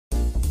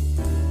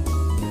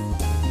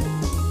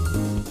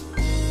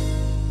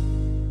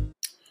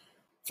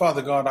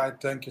Father God, I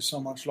thank you so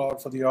much,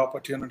 Lord, for the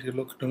opportunity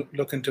to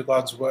look into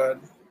God's Word.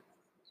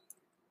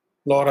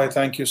 Lord, I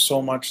thank you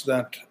so much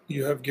that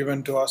you have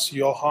given to us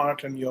your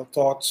heart and your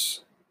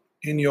thoughts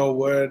in your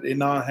Word,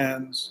 in our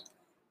hands.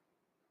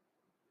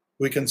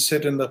 We can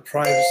sit in the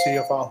privacy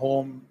of our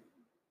home,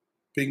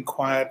 being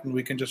quiet, and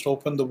we can just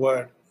open the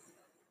Word,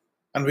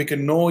 and we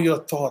can know your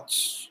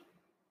thoughts.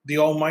 The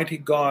Almighty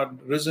God,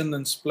 risen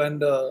in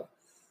splendor,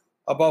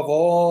 above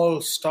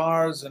all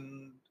stars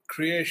and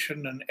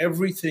creation and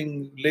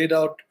everything laid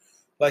out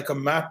like a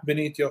mat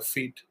beneath your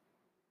feet.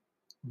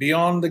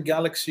 Beyond the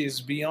galaxies,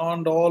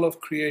 beyond all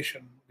of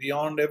creation,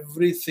 beyond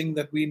everything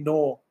that we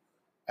know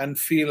and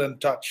feel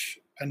and touch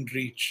and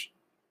reach.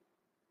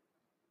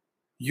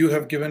 You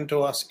have given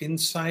to us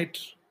insight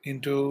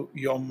into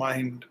your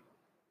mind.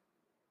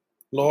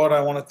 Lord, I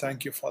want to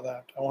thank you for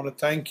that. I want to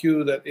thank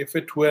you that if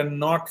it were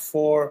not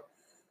for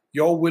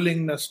your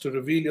willingness to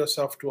reveal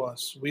yourself to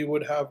us, we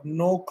would have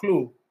no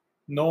clue,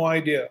 no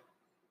idea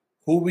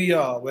who we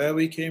are, where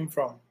we came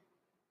from,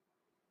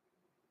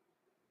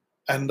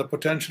 and the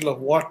potential of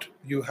what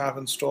you have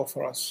in store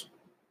for us.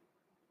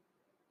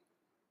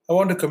 I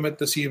want to commit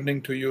this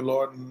evening to you,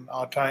 Lord, and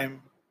our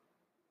time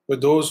with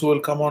those who will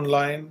come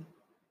online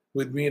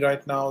with me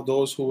right now,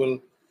 those who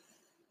will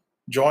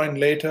join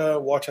later,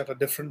 watch at a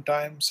different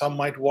time. Some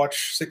might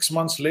watch 6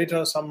 months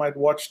later, some might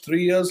watch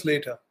 3 years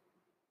later.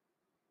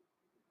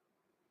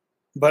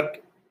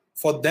 But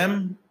for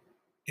them,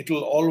 it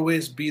will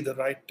always be the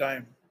right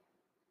time.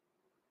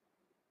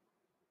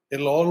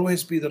 It'll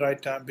always be the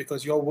right time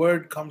because your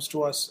word comes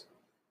to us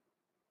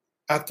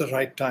at the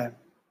right time,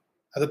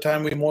 at the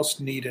time we most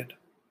need it.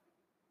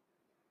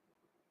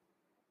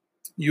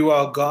 You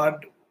are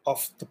God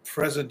of the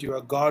present. You are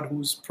God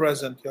who is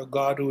present. You are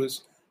God who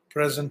is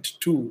present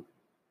to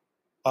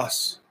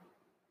us.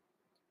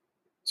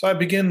 So I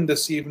begin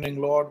this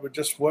evening, Lord, with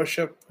just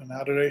worship and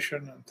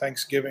adoration and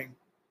thanksgiving.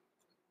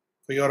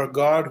 For you're a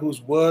God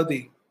who's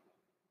worthy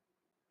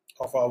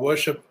of our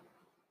worship.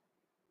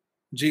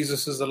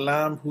 Jesus is the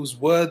Lamb who's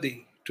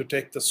worthy to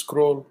take the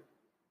scroll.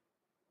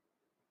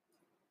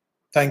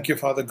 Thank you,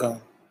 Father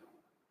God.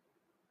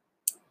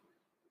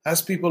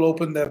 As people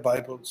open their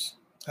Bibles,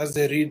 as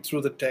they read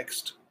through the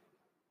text,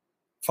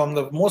 from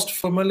the most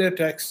familiar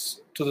texts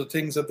to the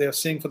things that they are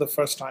seeing for the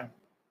first time,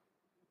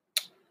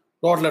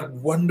 Lord, let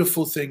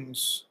wonderful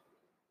things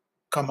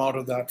come out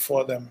of that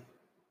for them.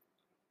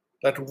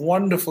 Let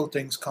wonderful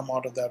things come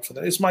out of that for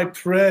them. It's my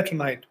prayer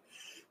tonight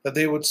that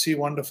they would see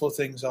wonderful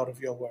things out of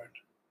your word.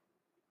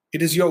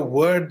 It is your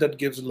word that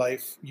gives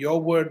life, your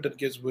word that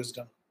gives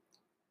wisdom.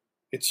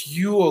 It's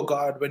you, oh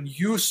God, when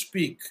you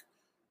speak,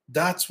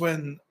 that's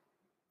when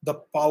the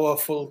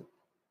powerful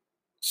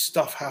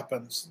stuff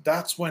happens.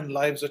 That's when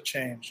lives are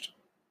changed.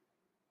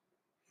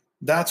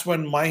 That's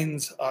when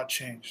minds are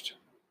changed.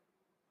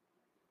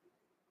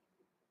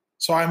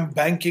 So I'm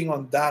banking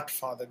on that,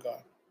 Father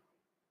God.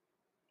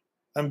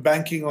 I'm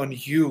banking on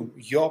you,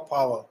 your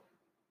power,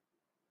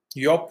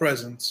 your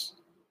presence,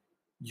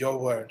 your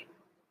word.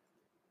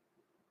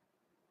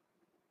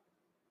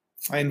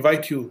 I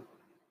invite you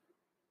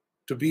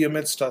to be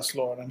amidst us,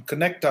 Lord, and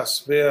connect us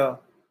via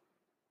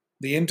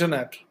the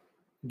internet.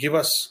 Give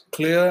us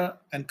clear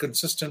and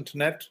consistent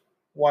net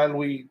while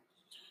we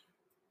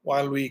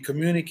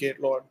communicate,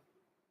 Lord.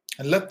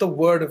 And let the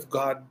word of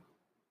God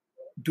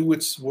do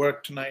its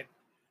work tonight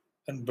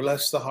and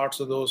bless the hearts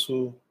of those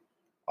who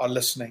are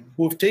listening,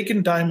 who have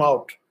taken time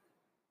out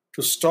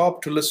to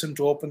stop, to listen,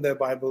 to open their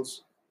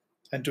Bibles,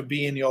 and to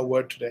be in your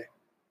word today.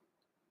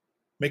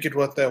 Make it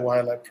worth their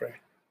while, I pray.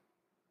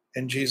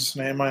 In Jesus'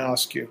 name I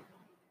ask you.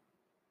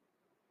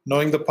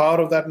 Knowing the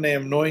power of that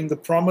name, knowing the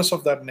promise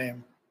of that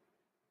name,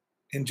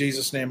 in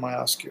Jesus' name I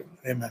ask you.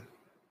 Amen.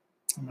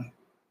 Amen.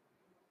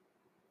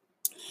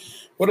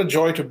 What a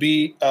joy to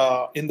be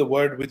in the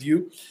word with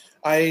you.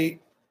 I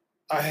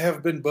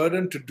have been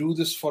burdened to do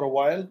this for a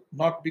while,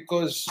 not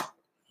because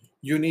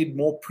you need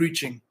more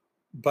preaching,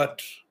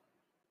 but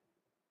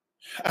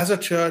as a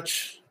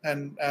church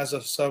and as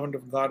a servant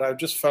of God, I've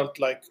just felt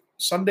like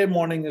Sunday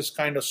morning is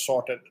kind of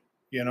sorted,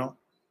 you know.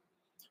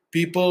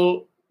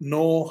 People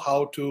know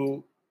how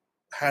to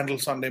handle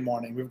Sunday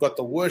morning. We've got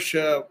the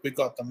worship, we've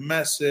got the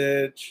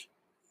message,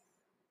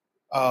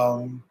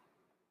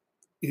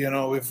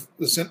 we've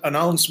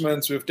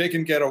announcements, we've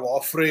taken care of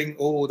offering.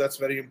 Oh, that's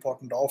very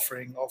important.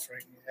 Offering,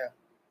 yeah.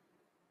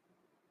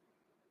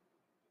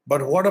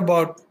 But what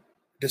about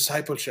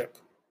discipleship?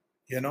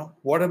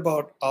 What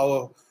about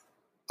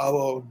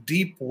our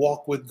deep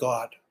walk with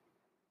God?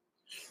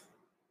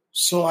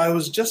 So I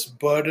was just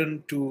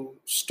burdened to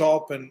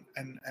stop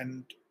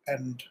and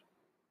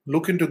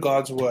look into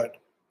God's word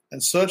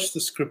and search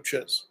the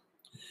scriptures.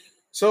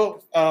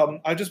 So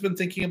I've just been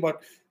thinking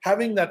about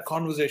having that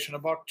conversation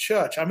about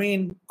church. I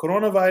mean,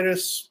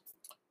 coronavirus,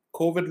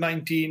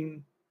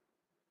 COVID-19,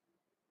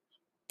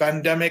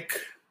 pandemic,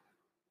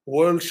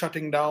 world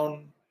shutting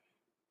down.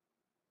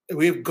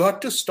 We've got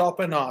to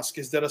stop and ask,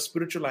 is there a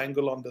spiritual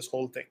angle on this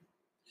whole thing?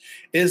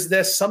 Is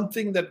there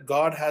something that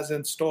God has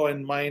in store,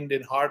 in mind,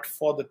 in heart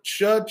for the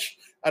church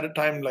at a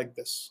time like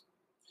this?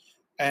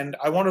 And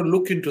I want to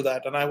look into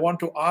that, and I want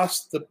to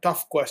ask the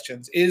tough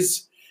questions.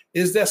 Is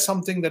there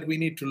something that we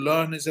need to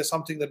learn? Is there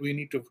something that we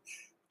need to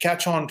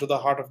catch on to the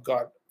heart of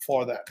God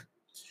for that?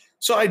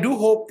 So I do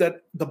hope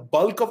that the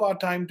bulk of our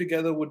time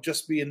together would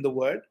just be in the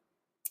Word.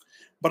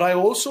 But I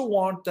also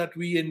want that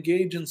we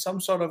engage in some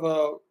sort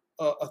of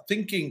a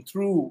thinking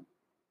through,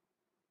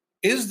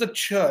 is the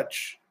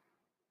church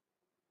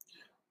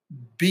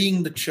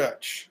being the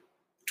church?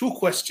 Two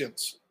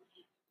questions.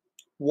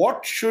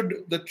 What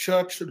should the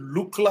church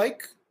look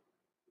like?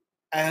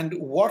 And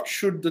what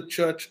should the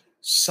church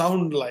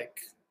sound like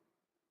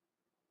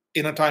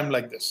in a time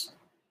like this?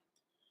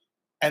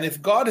 And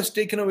if God has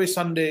taken away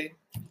Sunday,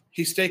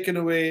 He's taken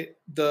away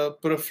the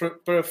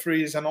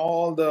peripheries and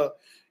all the,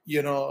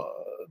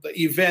 the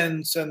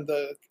events and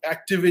the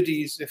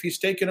activities. If He's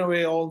taken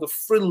away all the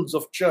frills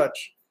of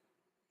church,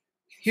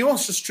 He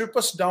wants to strip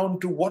us down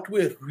to what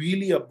we're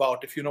really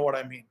about, if you know what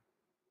I mean.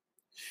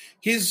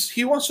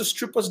 He wants to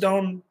strip us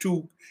down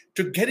to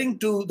getting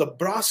to the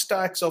brass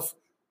tacks of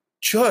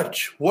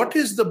church. What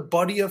is the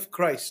body of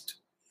Christ?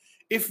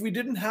 If we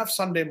didn't have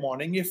Sunday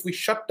morning, if we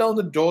shut down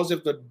the doors,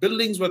 if the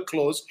buildings were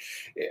closed,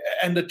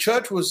 and the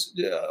church was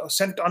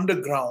sent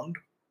underground,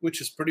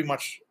 which is pretty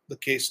much the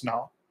case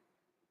now,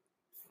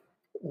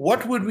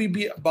 what would we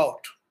be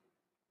about?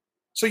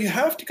 So you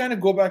have to kind of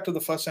go back to the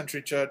first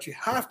century church. You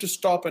have to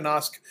stop and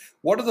ask,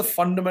 what are the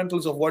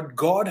fundamentals of what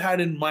God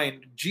had in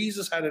mind,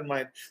 Jesus had in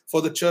mind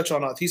for the church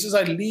on earth? He says,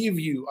 I leave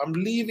you. I'm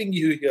leaving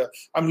you here.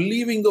 I'm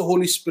leaving the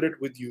Holy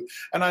Spirit with you.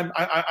 And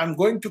I'm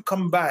going to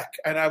come back,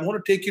 and I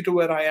want to take you to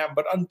where I am.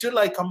 But until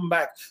I come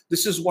back,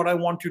 this is what I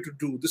want you to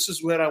do. This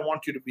is where I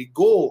want you to be.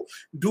 Go,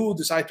 do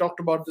this. I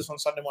talked about this on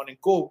Sunday morning.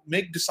 Go,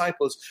 make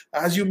disciples.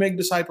 As you make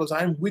disciples,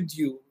 I'm with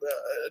you.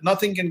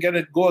 Nothing can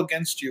go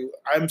against you.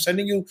 I'm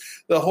sending you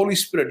the Holy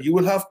Spirit. You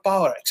will have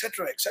power,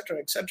 etc., etc.,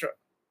 etc.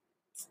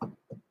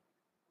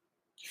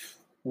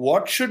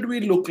 What should we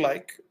look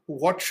like?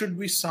 What should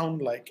we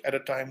sound like at a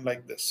time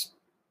like this?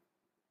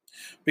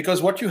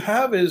 Because what you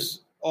have is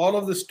all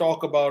of this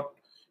talk about,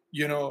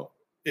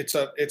 it's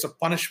a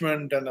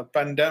punishment, and a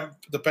pandemic.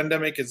 The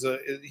pandemic is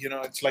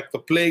it's like the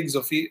plagues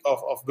of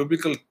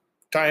biblical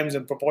times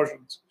and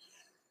proportions.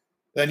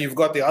 Then you've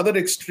got the other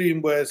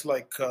extreme where it's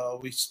like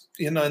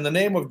in the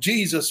name of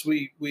Jesus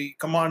we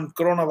command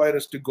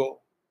coronavirus to go.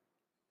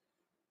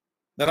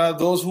 There are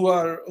those who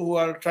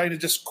are trying to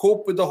just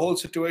cope with the whole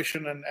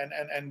situation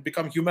and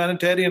become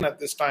humanitarian at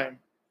this time.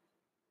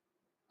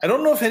 I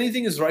don't know if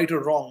anything is right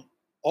or wrong.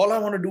 All I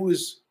want to do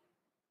is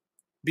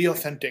be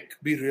authentic,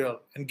 be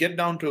real, and get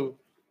down to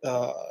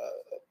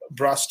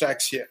brass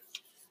tacks here.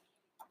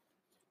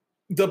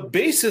 The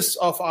basis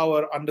of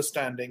our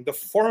understanding, the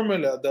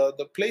formula,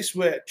 the place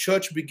where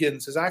church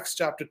begins is Acts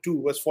chapter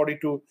 2, verse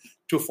 42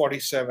 to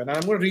 47. And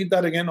I'm going to read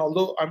that again,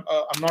 although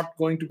I'm not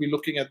going to be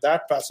looking at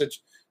that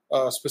passage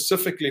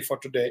specifically for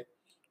today,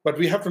 but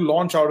we have to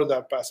launch out of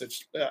that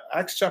passage.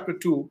 Acts chapter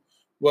 2,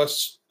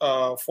 verse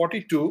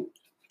 42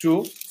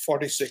 to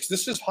 46.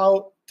 This is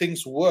how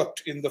things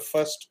worked in the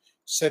first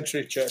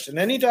century church. And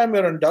anytime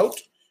we're in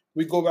doubt,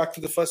 we go back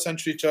to the first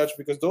century church,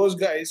 because those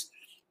guys,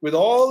 with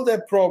all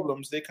their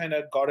problems, they kind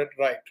of got it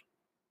right.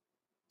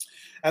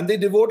 And they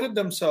devoted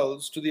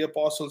themselves to the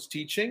apostles'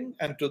 teaching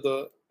and to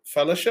the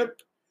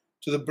fellowship,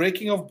 to the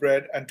breaking of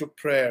bread, and to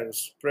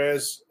prayers.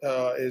 Prayers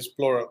is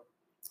plural.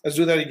 Let's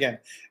do that again.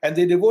 And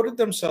they devoted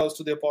themselves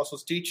to the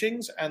apostles'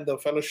 teachings and the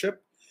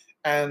fellowship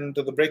and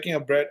to the breaking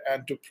of bread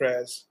and to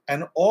prayers.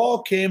 And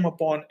awe came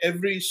upon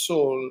every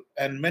soul,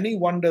 and many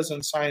wonders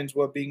and signs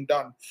were being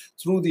done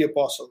through the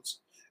apostles.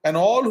 And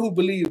all who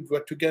believed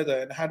were together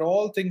and had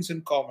all things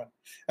in common.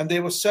 And they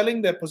were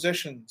selling their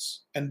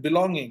possessions and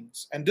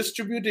belongings and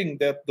distributing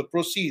the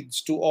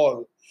proceeds to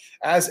all,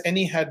 as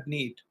any had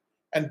need.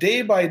 And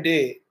day by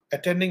day,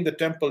 attending the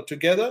temple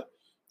together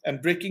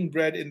and breaking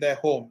bread in their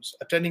homes.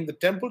 Attending the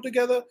temple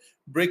together,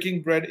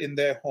 breaking bread in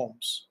their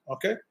homes.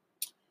 Okay?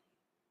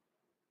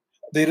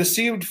 They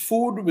received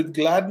food with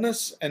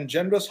gladness and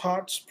generous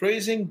hearts,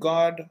 praising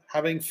God,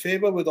 having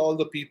favor with all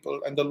the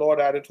people, and the Lord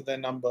added to their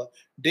number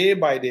day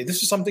by day.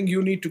 This is something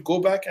you need to go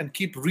back and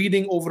keep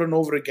reading over and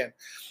over again.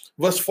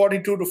 Verse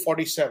 42 to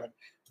 47.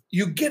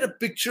 You get a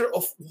picture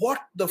of what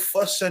the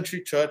first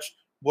century church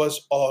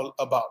was all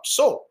about.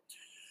 So,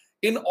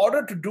 in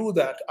order to do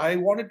that, I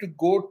wanted to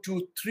go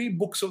to 3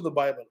 books of the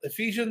Bible: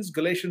 Ephesians,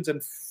 Galatians,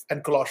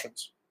 and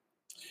Colossians.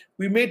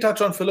 We may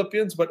touch on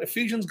Philippians, but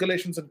Ephesians,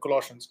 Galatians, and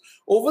Colossians.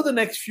 Over the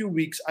next few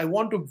weeks, I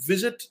want to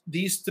visit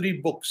these 3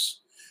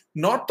 books.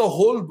 Not the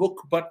whole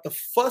book, but the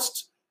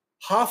first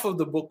half of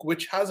the book,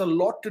 which has a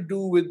lot to do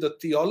with the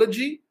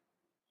theology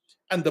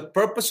and the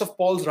purpose of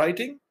Paul's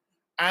writing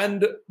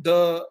and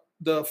the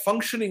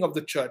functioning of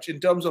the church in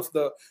terms of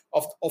the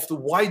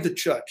why the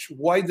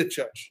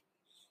church.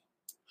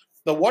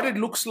 The what it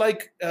looks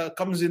like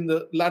comes in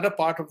the latter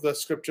part of the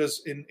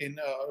scriptures, in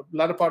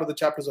latter part of the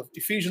chapters of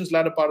Ephesians,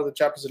 latter part of the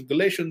chapters in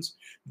Galatians.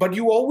 But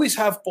you always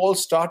have Paul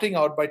starting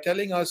out by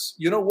telling us,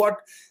 you know what?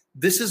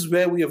 this is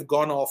where we have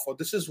gone off, or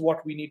this is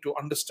what we need to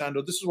understand,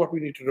 or this is what we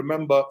need to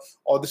remember,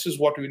 or this is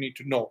what we need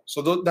to know.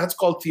 So that's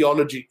called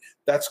theology.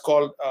 That's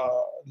called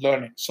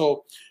learning.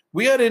 So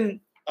we are in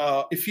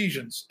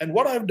Ephesians, and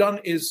what I've done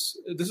is,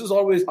 this is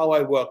always how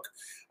I work.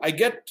 I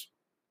get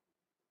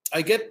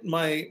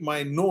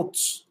my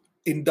notes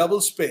in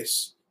double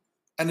space,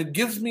 and it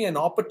gives me an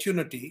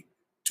opportunity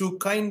to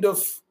kind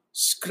of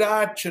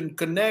scratch and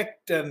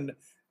connect and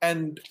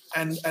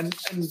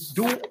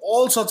do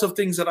all sorts of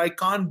things that I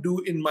can't do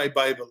in my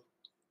Bible,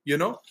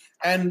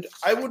 And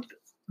I would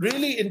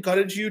really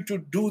encourage you to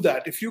do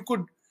that. If you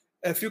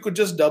could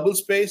just double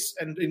space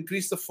and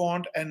increase the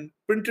font and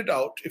print it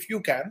out, if you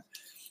can,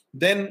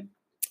 then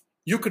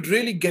you could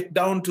really get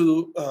down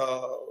to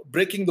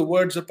breaking the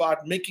words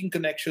apart, making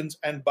connections,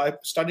 and by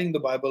studying the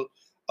Bible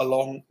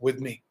along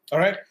with me. All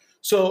right.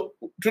 So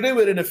today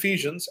we're in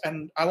Ephesians,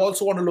 and I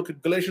also want to look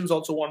at Galatians,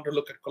 also want to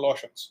look at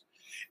Colossians.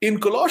 In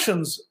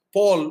Colossians,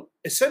 Paul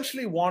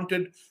essentially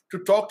wanted to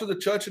talk to the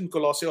church in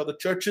Colossae, or the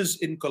churches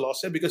in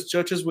Colossae, because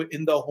churches were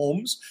in their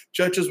homes.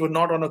 Churches were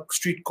not on a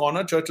street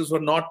corner. Churches were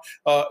not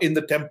in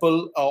the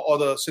temple or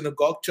the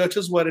synagogue.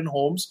 Churches were in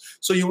homes.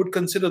 So you would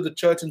consider the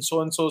church in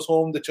so-and-so's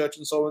home, the church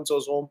in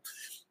so-and-so's home.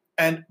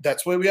 And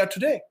that's where we are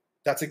today.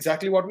 That's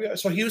exactly what we are.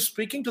 So he was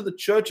speaking to the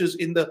churches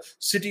in the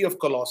city of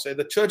Colossae,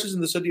 the churches in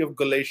the city of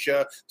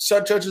Galatia,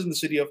 churches in the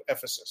city of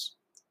Ephesus.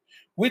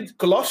 With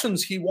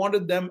Colossians, he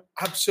wanted them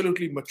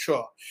absolutely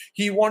mature.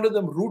 He wanted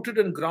them rooted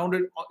and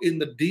grounded in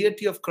the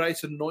deity of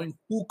Christ and knowing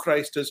who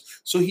Christ is.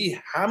 So he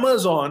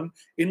hammers on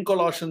in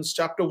Colossians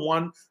chapter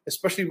 1,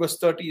 especially verse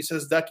 30, he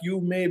says that you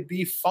may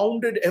be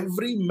founded,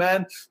 every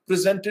man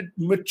presented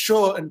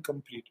mature and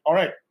complete. All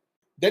right.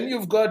 Then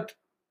you've got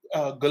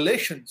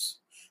Galatians.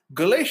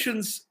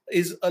 Galatians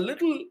is a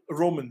little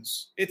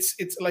Romans.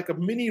 It's like a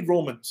mini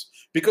Romans,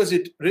 because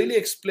it really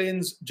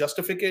explains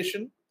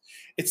justification.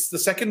 It's the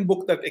second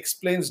book that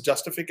explains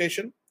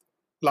justification.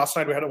 Last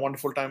night we had a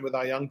wonderful time with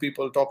our young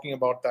people talking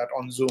about that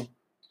on Zoom.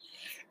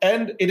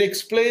 And it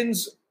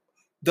explains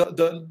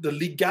the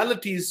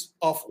legalities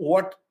of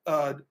what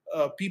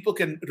people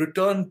can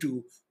return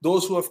to,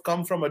 those who have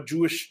come from a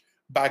Jewish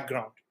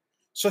background.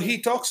 So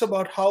he talks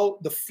about how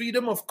the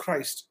freedom of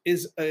Christ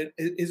is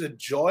a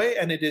joy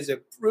and it is a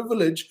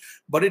privilege,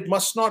 but it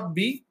must not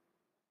be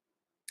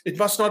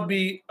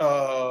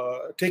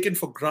taken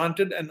for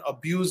granted and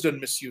abused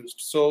and misused.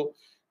 So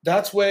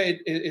that's where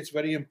it's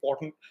very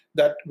important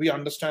that we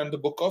understand the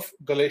book of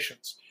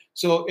Galatians.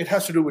 So it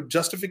has to do with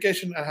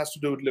justification and has to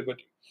do with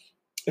liberty.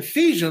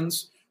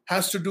 Ephesians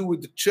has to do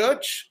with the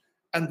church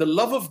and the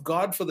love of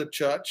God for the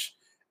church,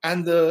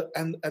 and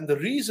the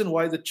reason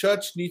why the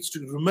church needs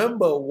to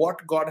remember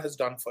what God has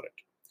done for it.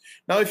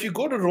 Now, if you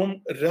go to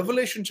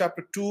Revelation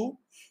chapter 2,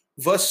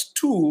 verse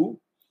 2,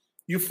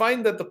 you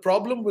find that the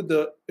problem with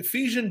the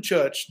Ephesian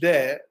church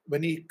there,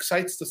 when he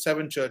cites the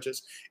 7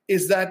 churches,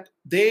 is that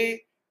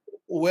they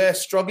were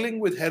struggling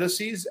with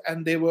heresies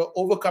and they were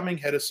overcoming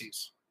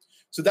heresies.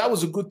 So that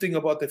was a good thing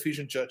about the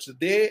Ephesian church.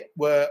 They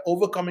were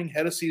overcoming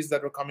heresies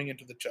that were coming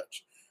into the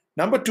church.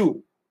 Number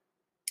 2,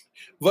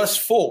 verse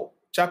 4,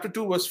 chapter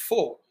 2, verse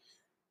 4.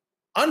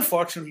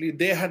 Unfortunately,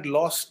 they had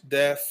lost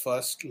their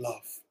first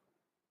love.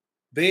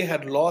 They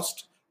had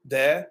lost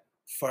their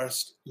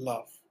first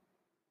love.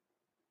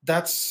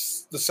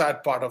 That's the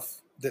sad part of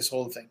this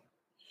whole thing.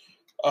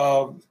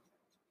 The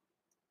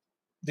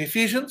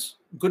Ephesians,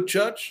 good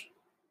church,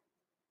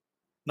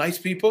 nice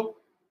people,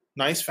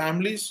 nice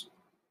families,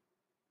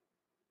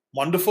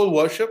 wonderful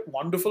worship,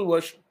 wonderful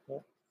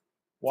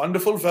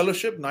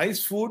fellowship,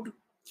 nice food.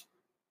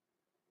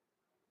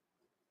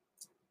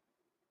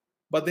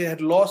 But they had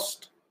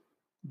lost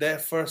their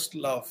first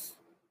love.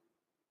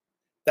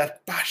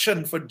 That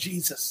passion for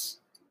Jesus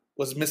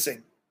was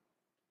missing.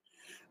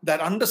 That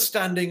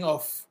understanding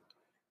of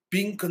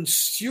being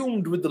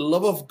consumed with the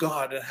love of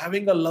God and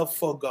having a love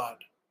for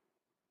God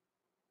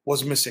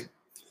was missing.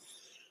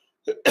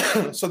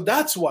 So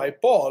that's why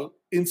Paul,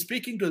 in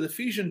speaking to the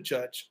Ephesian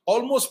church,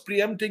 almost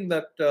preempting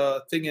that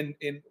thing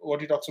in what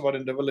he talks about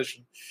in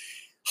Revelation,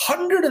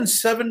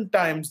 107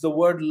 times the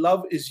word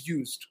love is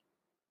used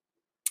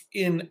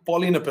in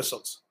Pauline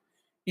epistles.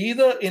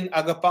 Either in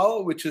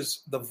agapao, which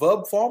is the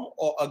verb form,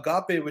 or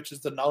agape, which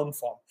is the noun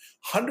form.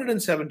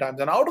 107 times.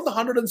 And out of the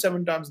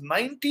 107 times,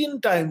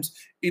 19 times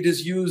it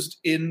is used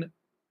in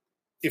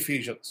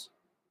Ephesians.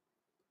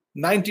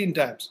 19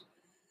 times.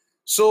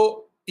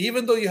 So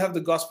even though you have the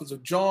Gospels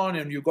of John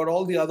and you've got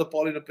all the other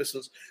Pauline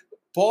epistles,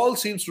 Paul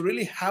seems to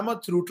really hammer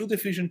through to the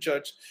Ephesian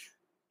church.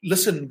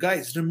 Listen,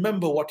 guys,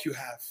 remember what you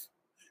have.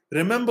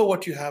 Remember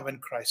what you have in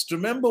Christ.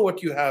 Remember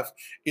what you have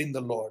in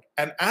the Lord.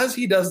 And as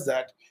he does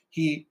that,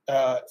 he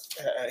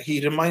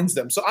reminds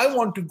them. So I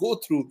want to go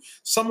through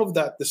some of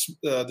that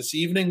this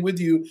evening with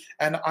you.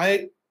 And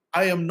I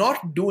am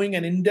not doing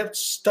an in-depth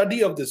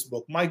study of this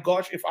book. My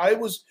gosh, if I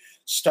was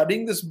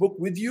studying this book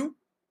with you,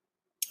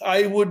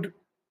 I would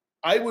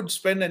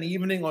spend an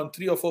evening on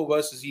 3 or 4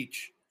 verses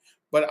each.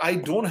 But I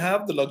don't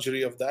have the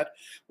luxury of that.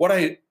 What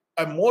I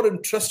I'm more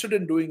interested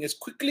in doing is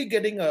quickly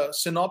getting a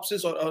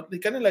synopsis or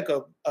kind of like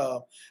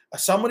a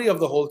summary of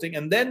the whole thing,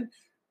 and then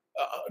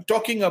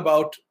talking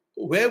about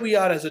where we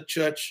are as a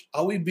church,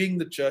 are we being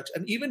the church,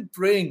 and even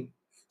praying,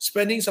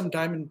 spending some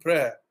time in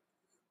prayer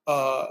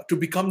to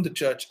become the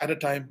church at a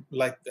time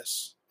like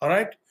this. All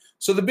right?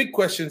 So the big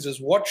questions is,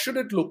 what should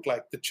it look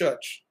like, the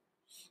church?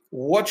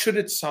 What should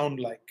it sound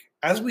like?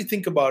 As we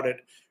think about it,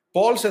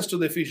 Paul says to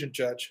the Ephesian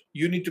church,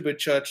 you need to be a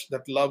church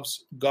that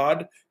loves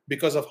God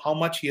because of how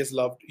much he has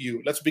loved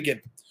you. Let's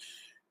begin.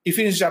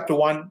 Ephesians chapter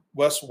 1,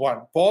 verse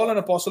 1. Paul, an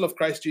apostle of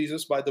Christ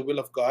Jesus by the will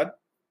of God,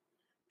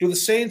 to the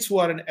saints who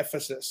are in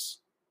Ephesus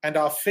and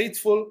are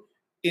faithful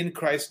in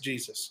Christ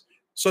Jesus.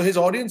 So his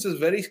audience is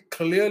very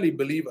clearly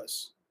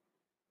believers.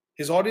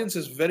 His audience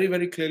is very,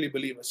 very clearly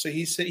believers. So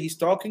he's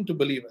talking to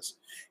believers.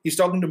 He's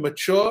talking to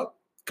mature,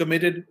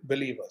 committed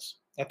believers.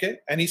 Okay?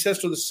 And he says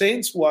to the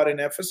saints who are in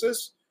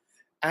Ephesus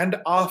and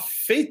are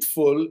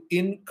faithful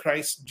in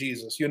Christ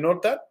Jesus. You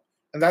note that?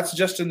 And that's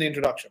just in the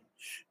introduction.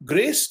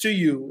 Grace to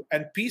you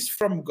and peace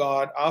from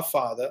God our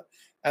Father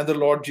and the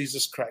Lord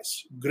Jesus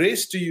Christ.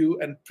 Grace to you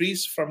and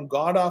peace from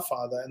God our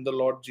Father and the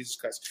Lord Jesus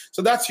Christ.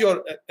 So that's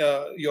your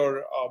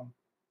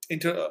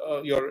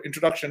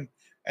introduction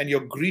and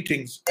your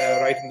greetings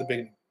right in the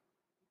beginning.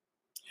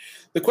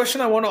 The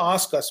question I want to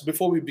ask us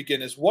before we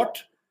begin is,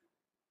 what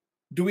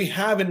do we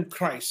have in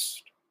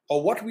Christ,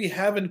 or what we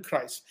have in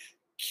Christ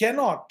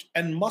cannot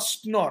and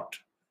must not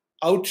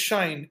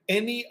outshine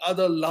any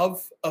other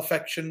love,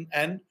 affection,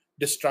 and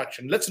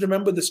distraction? Let's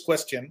remember this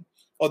question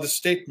or the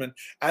statement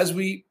as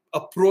we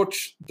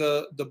approach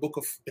the book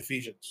of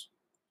Ephesians.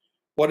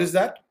 What is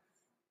that?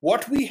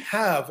 What we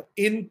have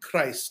in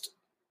Christ,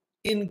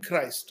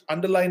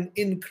 underline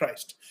in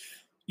Christ,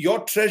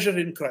 your treasure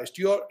in Christ,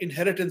 your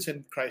inheritance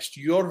in Christ,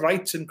 your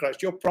rights in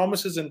Christ, your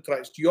promises in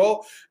Christ,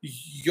 your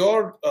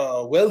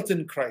wealth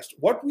in Christ,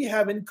 what we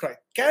have in Christ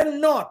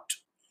cannot,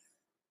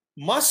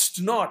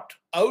 must not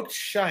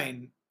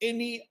outshine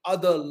any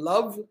other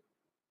love,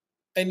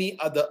 any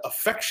other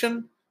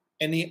affection,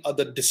 any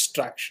other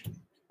distraction.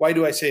 Why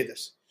do I say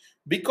this?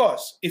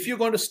 Because if you're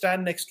going to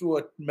stand next to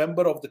a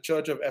member of the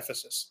church of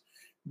Ephesus,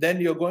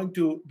 then you're going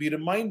to be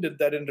reminded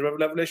that in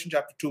Revelation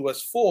chapter 2,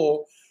 verse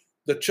 4,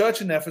 the church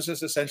in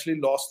Ephesus essentially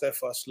lost their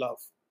first love.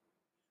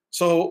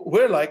 So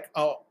we're like,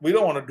 oh, we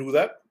don't want to do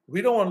that.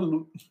 We don't want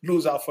to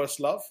lose our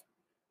first love.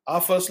 Our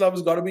first love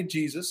has got to be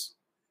Jesus.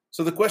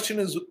 So the question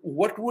is,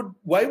 why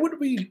would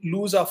we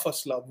lose our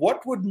first love?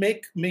 What would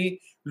make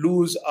me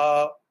lose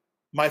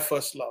my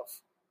first love?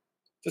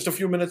 Just a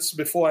few minutes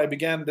before I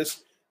began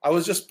this, I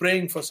was just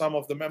praying for some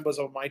of the members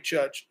of my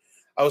church.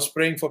 I was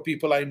praying for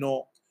people I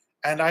know.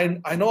 And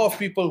I know of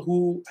people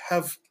who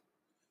have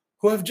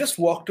just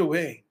walked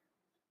away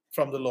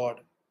from the Lord.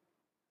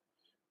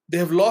 They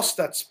have lost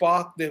that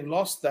spark. They've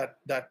lost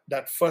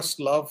that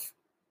first love,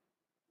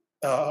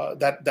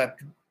 that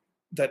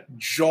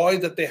joy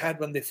that they had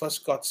when they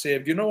first got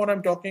saved. You know what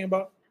I'm talking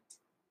about?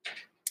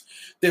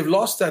 They've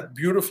lost that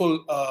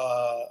beautiful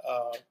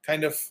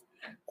kind of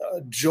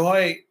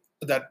joy,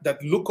 that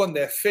look on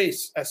their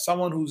face as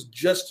someone who's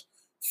just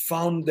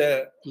found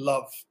their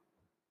love.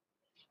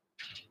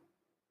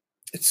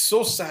 It's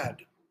so sad.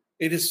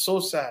 It is so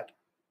sad.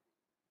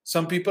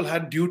 Some people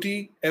had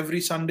duty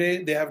every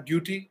Sunday. They have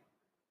duty,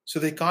 so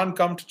they can't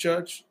come to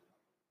church.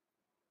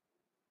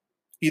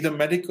 Either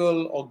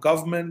medical or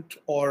government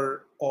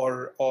or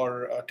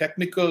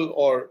technical,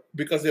 or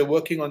because they're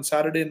working on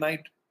Saturday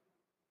night.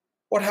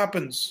 What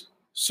happens?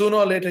 Sooner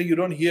or later, you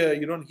don't hear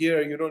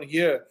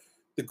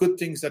the good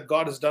things that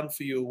God has done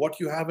for you, what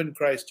you have in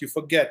Christ. You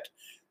forget,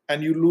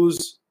 and you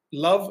lose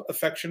love,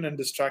 affection, and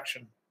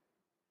distraction.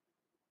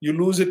 You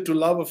lose it to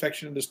love,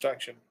 affection, and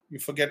distraction. You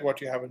forget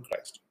what you have in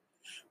Christ.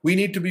 We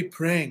need to be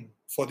praying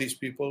for these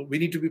people. We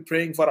need to be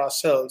praying for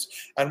ourselves.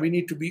 And we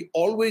need to be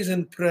always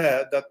in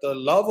prayer that the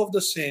love of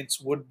the saints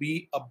would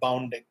be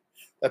abounding.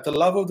 That the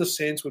love of the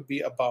saints would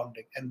be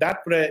abounding. And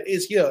that prayer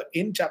is here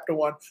in chapter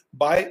 1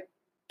 by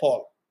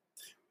Paul.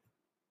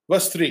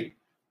 Verse 3.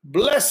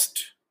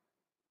 Blessed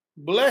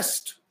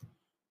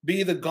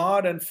be the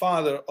God and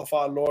Father of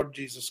our Lord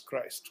Jesus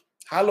Christ.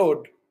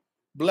 Hallowed,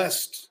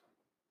 blessed,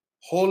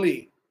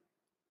 holy,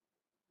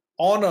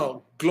 honor,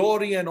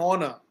 glory and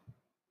honor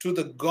to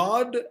the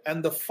God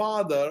and the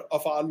Father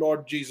of our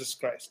Lord Jesus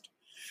Christ.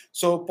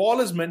 So Paul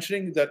is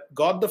mentioning that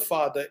God the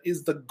Father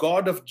is the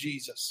God of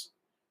Jesus,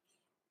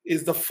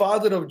 is the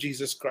Father of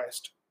Jesus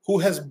Christ, who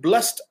has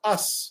blessed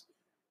us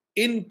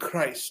in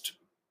Christ.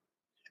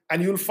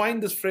 And you'll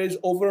find this phrase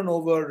over and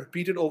over,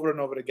 repeated over and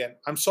over again.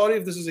 I'm sorry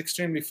if this is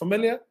extremely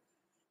familiar,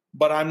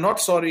 but I'm not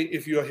sorry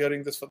if you are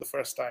hearing this for the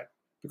first time,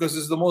 because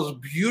this is the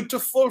most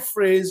beautiful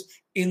phrase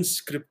in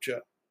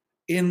Scripture,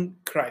 in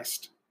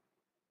Christ.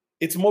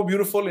 It's more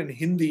beautiful in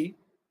Hindi,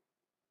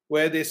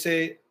 where they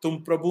say,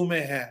 "Tum Prabhu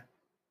mein hai,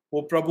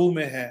 wo Prabhu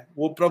mein hai,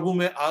 wo Prabhu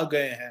mein aa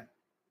gaye hain."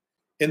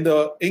 In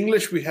the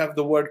English, we have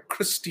the word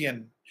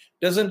Christian.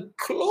 Doesn't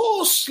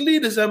closely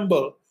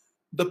resemble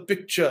the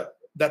picture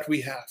that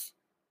we have.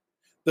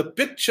 The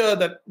picture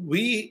that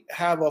we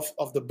have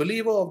of the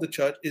believer of the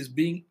church is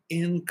being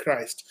in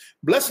Christ.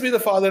 Blessed be the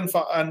Father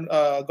and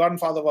God and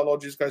Father of our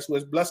Lord Jesus Christ, who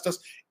has blessed us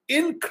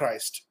in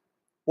Christ.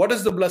 What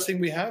is the blessing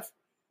we have?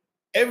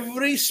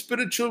 Every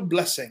spiritual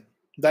blessing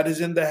that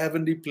is in the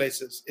heavenly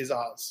places is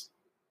ours.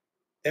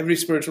 Every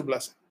spiritual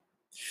blessing.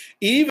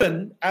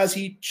 Even as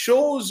he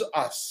chose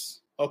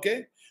us,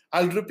 okay?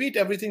 I'll repeat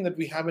everything that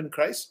we have in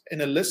Christ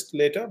in a list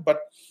later,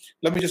 but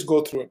let me just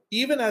go through it.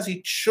 Even as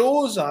he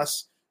chose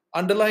us,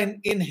 underline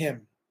in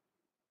him.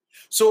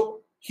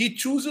 So he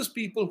chooses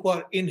people who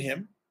are in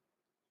him,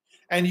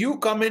 and you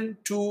come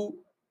into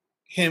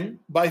him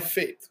by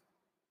faith.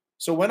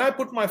 So when I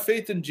put my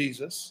faith in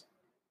Jesus,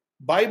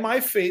 by my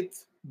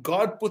faith,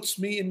 God puts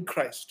me in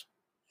Christ.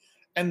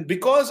 And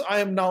because I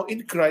am now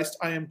in Christ,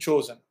 I am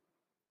chosen.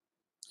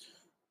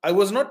 I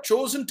was not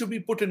chosen to be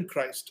put in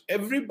Christ.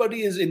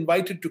 Everybody is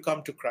invited to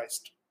come to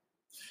Christ.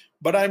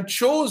 But I'm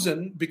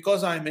chosen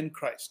because I'm in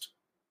Christ.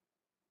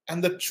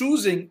 And the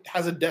choosing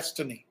has a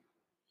destiny.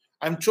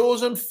 I'm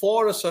chosen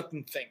for a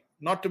certain thing,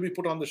 not to be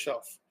put on the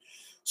shelf.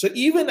 So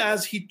even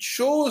as he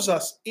chose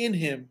us in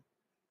him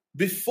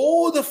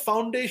before the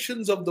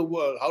foundations of the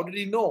world, how did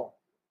he know?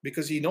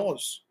 Because he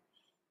knows.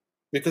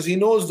 Because he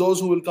knows those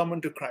who will come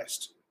into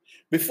Christ.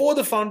 Before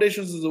the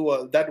foundations of the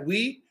world, that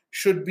we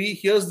should be,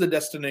 here's the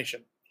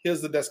destination.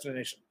 Here's the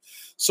destination.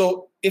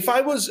 So if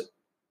I was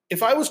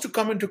to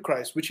come into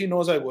Christ, which he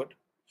knows I would,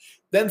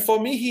 then for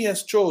me he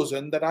has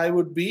chosen that I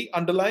would be,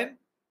 underline,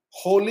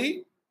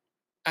 holy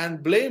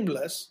and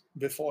blameless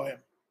before him.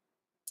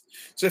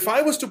 So if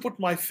I was to put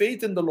my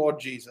faith in the Lord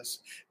Jesus,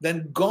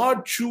 then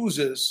God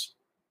chooses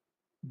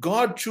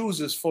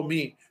for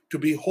me to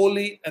be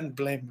holy and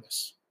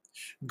blameless.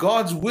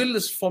 God's will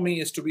is for me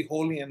is to be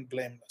holy and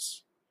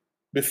blameless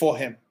before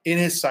him in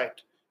his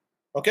sight.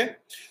 Okay?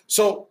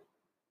 So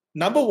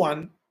number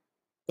one,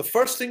 the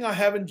first thing I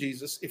have in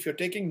Jesus, if you're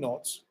taking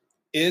notes,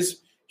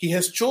 is he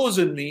has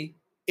chosen me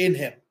in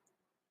him.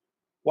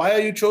 Why are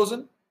you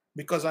chosen?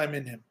 Because I'm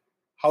in him.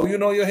 How you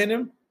know you're in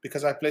him?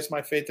 Because I place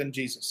my faith in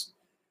Jesus.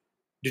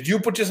 Did you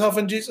put yourself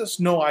in Jesus?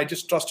 No, I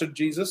just trusted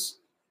Jesus.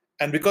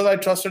 And because I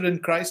trusted in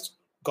Christ,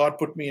 God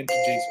put me into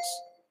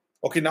Jesus.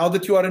 Okay, now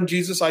that you are in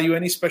Jesus, are you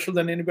any special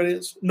than anybody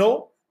else?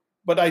 No,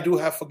 but I do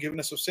have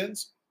forgiveness of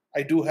sins.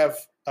 I do have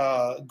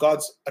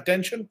God's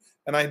attention,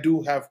 and I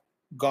do have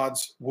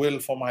God's will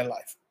for my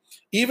life.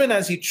 Even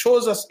as he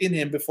chose us in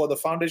him before the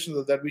foundations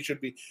of that we should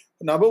be,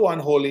 number one,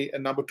 holy,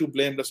 and number two,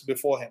 blameless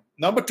before him.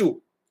 Number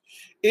two,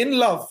 in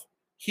love,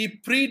 he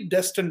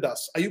predestined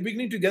us. Are you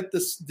beginning to get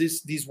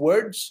these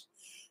words?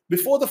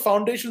 Before the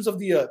foundations of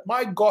the earth.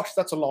 My gosh,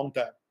 that's a long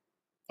time.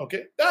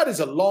 Okay, that is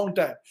a long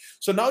time.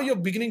 So now you're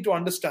beginning to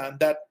understand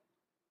that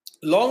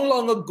long,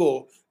 long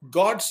ago,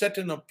 God set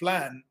in a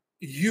plan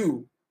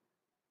who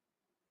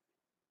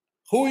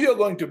you're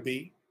going to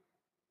be,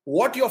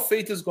 what your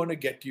faith is going to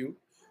get you,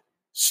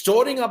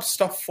 storing up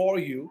stuff for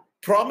you,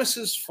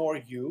 promises for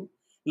you,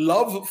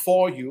 love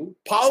for you,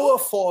 power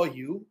for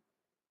you,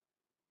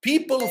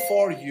 people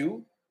for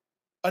you,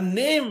 a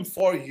name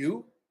for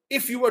you,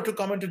 if you were to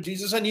come into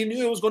Jesus, and he knew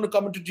he was going to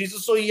come into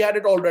Jesus, so he had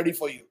it all ready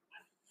for you.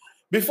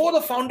 Before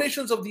the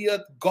foundations of the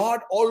earth,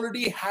 God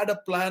already had a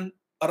plan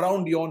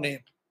around your name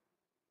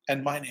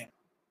and my name.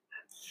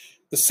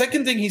 The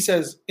second thing he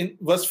says in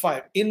verse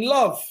 5, in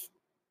love,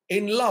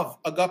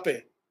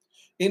 agape,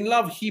 in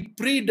love, he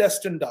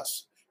predestined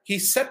us. He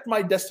set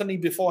my destiny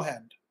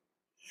beforehand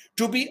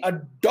to be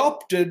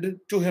adopted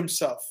to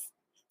himself,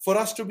 for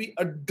us to be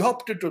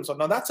adopted to himself.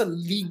 Now that's a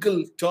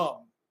legal term.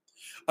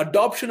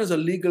 Adoption is a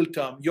legal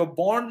term. You're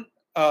born,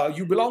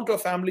 you belong to a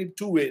family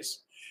two ways.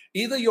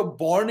 Either you're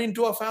born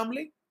into a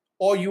family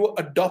or you are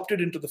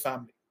adopted into the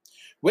family.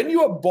 When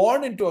you are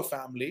born into a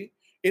family,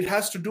 it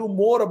has to do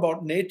more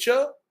about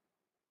nature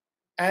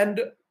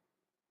and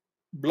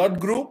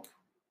blood group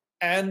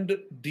and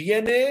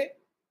DNA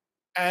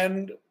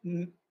and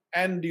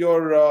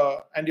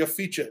your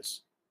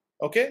features.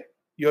 Okay?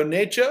 Your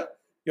nature,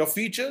 your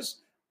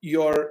features,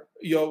 your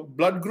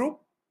blood group,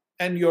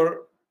 and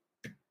your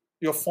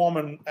form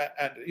and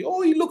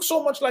oh, he looks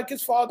so much like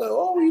his father.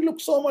 Oh, he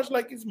looks so much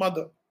like his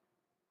mother.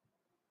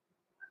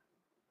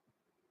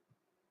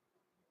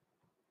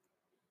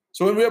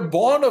 So when we are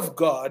born of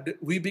God,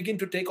 we begin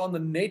to take on the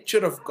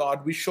nature of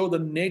God. We show the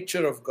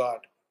nature of God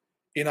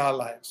in our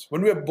lives.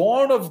 When we are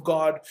born of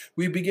God,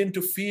 we begin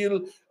to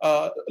feel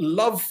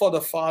love for the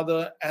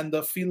Father and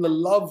feel the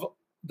love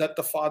that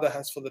the Father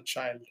has for the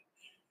child.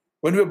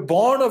 When we're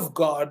born of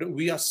God,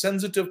 we are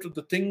sensitive to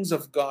the things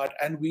of God,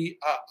 and we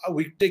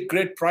take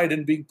great pride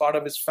in being part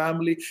of his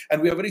family,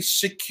 and we are very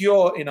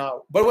secure in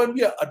our. But when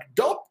we are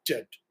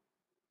adopted,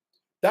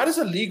 that is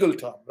a legal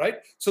term, right?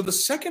 So the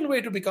second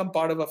way to become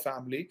part of a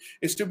family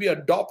is to be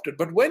adopted.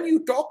 But when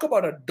you talk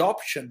about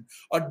adoption,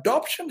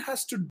 adoption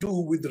has to do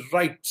with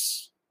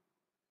rights.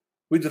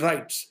 With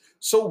rights.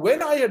 So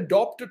when I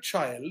adopt a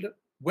child,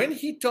 when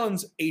he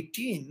turns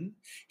 18,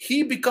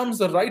 he becomes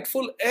the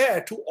rightful heir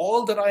to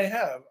all that I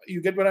have.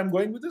 You get where I'm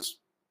going with this?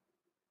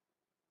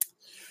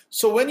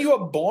 So when you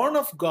are born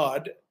of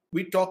God,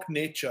 we talk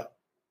nature.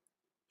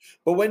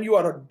 But when you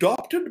are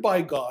adopted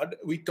by God,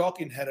 we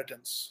talk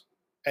inheritance.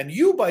 And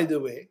you, by the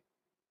way,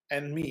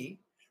 and me,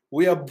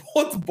 we are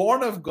both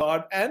born of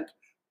God and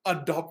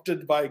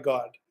adopted by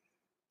God.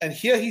 And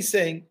here he's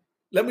saying,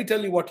 let me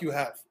tell you what you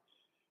have.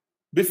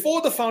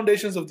 Before the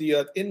foundations of the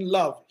earth, in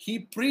love, he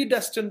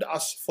predestined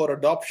us for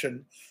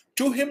adoption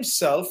to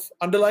himself,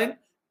 underline,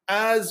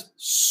 as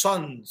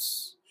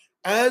sons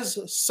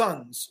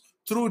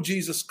through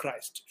Jesus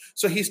Christ.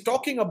 So he's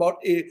talking about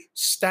a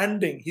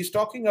standing. He's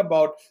talking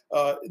about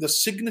the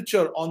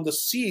signature on the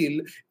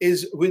seal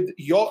is with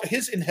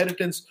his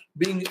inheritance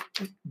being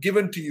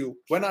given to you.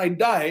 When I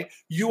die,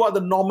 you are the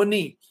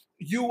nominee.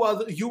 You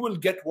will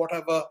get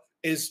whatever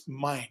is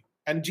mine.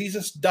 And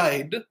Jesus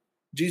died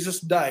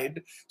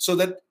so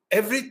that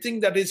everything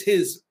that is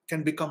his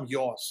can become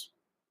yours.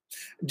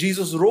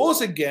 Jesus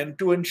rose again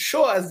to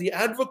ensure as the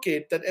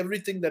advocate that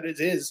everything that is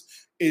his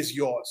is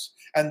yours.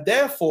 And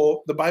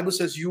therefore, the Bible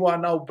says you are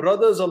now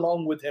brothers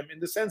along with him,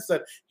 in the sense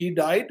that he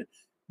died,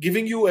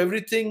 giving you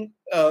everything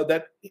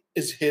that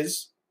is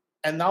his.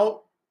 And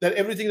now that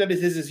everything that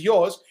is his is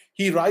yours,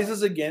 he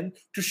rises again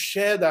to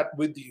share that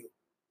with you.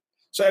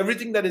 So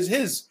everything that is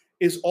his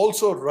is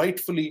also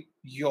rightfully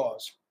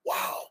yours.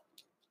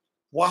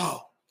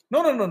 Wow.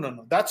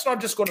 No. That's not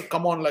just going to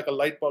come on like a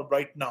light bulb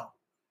right now.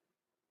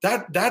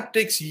 That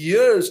takes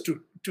years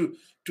to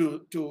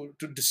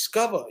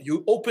discover.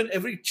 You open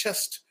every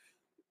chest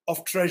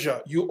of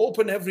treasure. You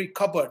open every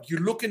cupboard. You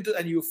look into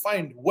and you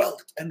find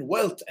wealth and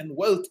wealth and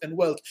wealth and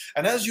wealth.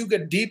 And as you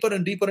get deeper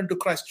and deeper into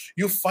Christ,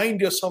 you find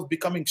yourself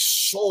becoming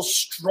so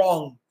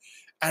strong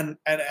and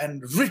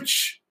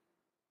rich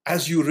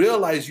as you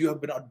realize you have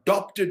been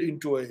adopted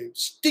into a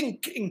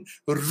stinking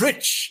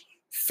rich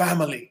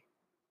family.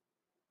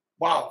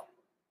 Wow.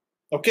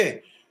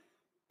 Okay.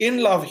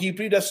 In love, he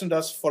predestined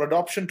us for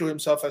adoption to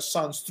himself as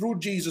sons through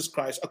Jesus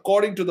Christ,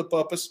 according to the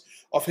purpose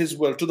of his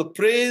will, to the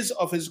praise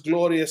of his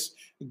glorious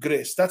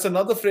grace. That's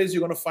another phrase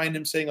you're going to find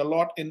him saying a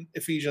lot in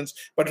Ephesians.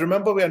 But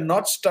remember, we are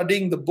not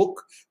studying the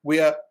book. We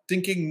are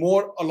thinking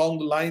more along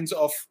the lines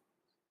of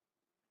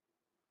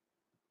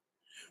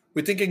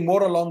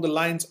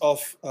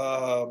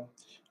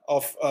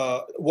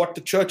what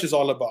the church is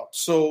all about.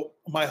 So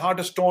my heart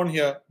is torn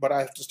here, but I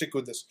have to stick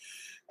with this.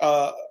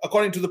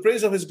 According to the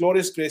praise of his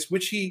glorious grace,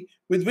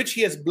 with which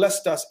he has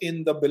blessed us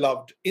in the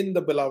beloved, in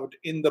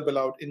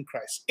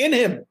Christ.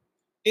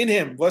 In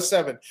him, verse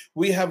 7,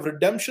 we have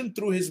redemption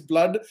through his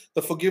blood,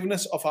 the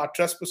forgiveness of our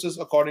trespasses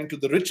according to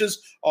the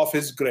riches of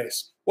his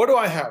grace. What do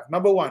I have?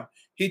 Number 1,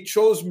 he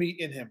chose me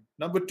in him.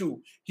 Number 2,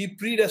 he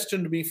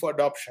predestined me for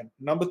adoption.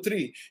 Number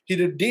 3, he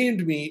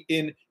redeemed me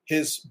in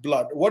his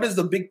blood. What is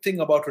the big thing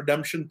about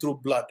redemption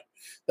through blood?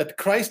 That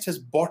Christ has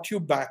bought you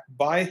back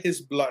by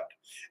his blood,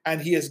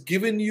 and he has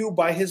given you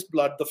by his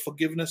blood the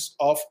forgiveness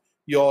of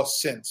your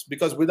sins.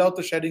 Because without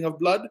the shedding of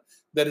blood,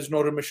 there is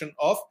no remission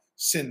of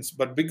sins.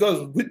 But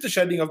because with the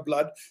shedding of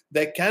blood,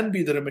 there can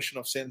be the remission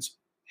of sins.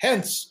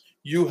 Hence,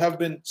 you have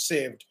been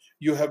saved.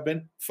 You have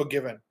been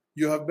forgiven.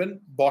 You have been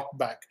bought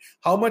back.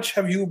 How much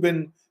have you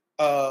been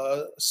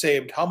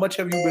saved? How much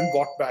have you been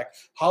bought back?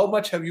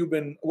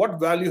 What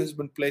value has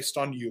been placed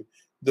on you?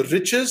 The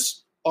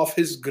riches of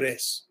his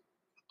grace.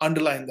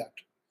 Underline that.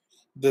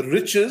 The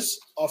riches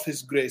of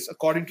his grace,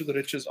 according to the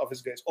riches of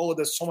his grace. Oh,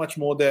 there's so much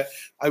more there.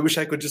 I wish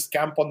I could just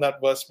camp on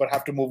that verse, but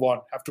have to move on.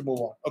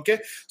 Okay,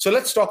 so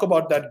let's talk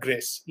about that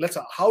grace.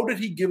 How did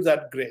he give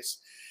that grace?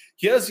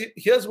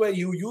 Here's where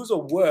you use a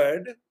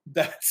word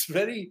that's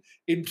very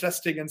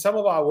interesting, and some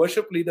of our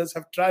worship leaders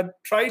have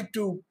tried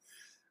to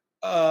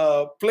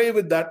play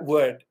with that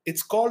word.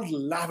 It's called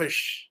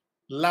lavish.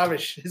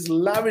 His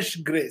lavish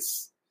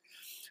grace.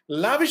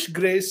 Lavish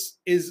grace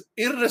is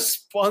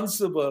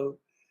irresponsible,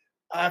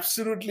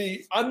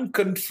 absolutely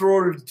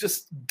uncontrolled,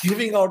 just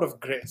giving out of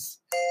grace.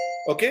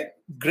 Okay?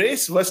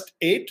 Grace, verse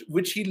 8,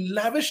 which he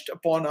lavished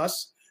upon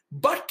us,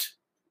 but,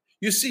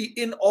 you see,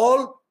 in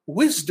all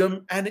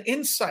wisdom and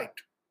insight.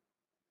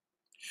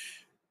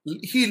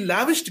 He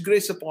lavished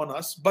grace upon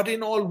us, but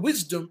in all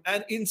wisdom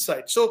and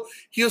insight. So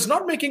he was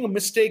not making a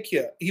mistake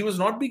here. He was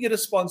not being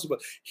irresponsible.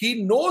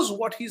 He knows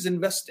what he's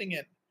investing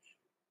in.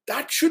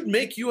 That should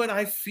make you and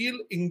I feel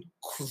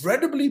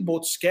incredibly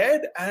both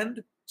scared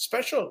and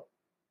special.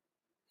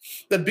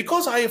 That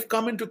because I have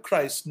come into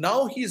Christ,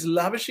 now he's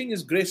lavishing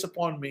his grace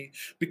upon me,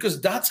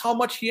 because that's how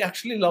much he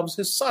actually loves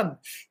his son.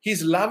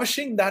 He's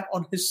lavishing that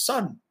on his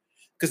son,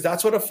 because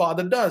that's what a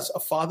father does.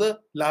 A father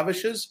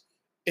lavishes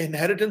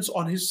inheritance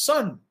on his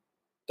son.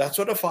 That's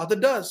what a father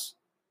does.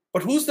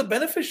 But who's the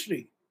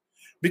beneficiary?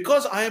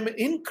 Because I am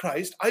in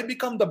Christ, I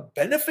become the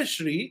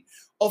beneficiary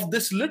of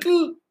this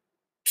little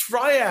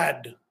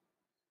triad.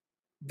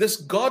 This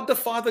God the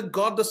Father,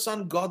 God the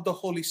Son, God the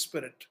Holy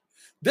Spirit.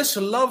 This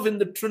love in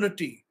the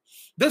Trinity.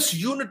 This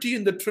unity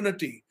in the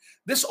Trinity.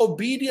 This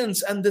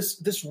obedience and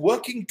this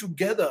working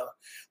together,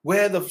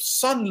 where the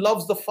Son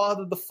loves the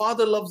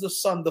Father loves the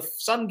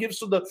Son gives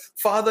to the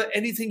Father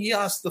anything he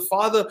asks, the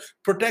Father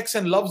protects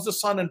and loves the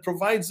Son and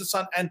provides the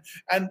Son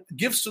and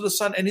gives to the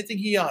Son anything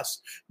he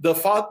asks. The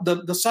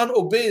Son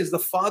obeys, the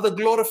Father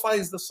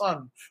glorifies the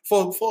Son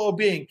for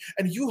obeying.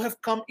 And you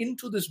have come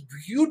into this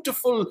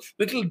beautiful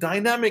little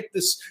dynamic,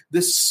 this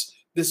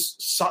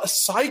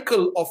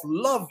cycle of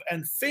love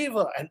and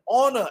favor and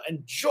honor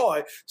and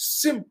joy,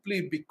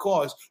 simply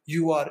because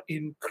you are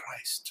in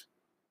Christ.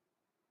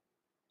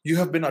 You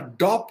have been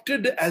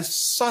adopted as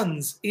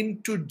sons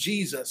into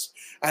Jesus.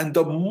 And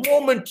the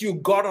moment you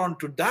got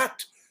onto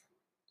that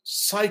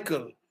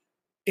cycle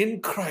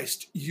in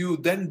Christ, you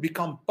then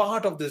become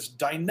part of this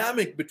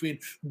dynamic between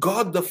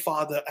God the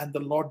Father and the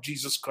Lord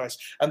Jesus Christ,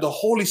 and the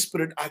Holy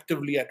Spirit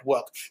actively at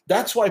work.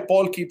 That's why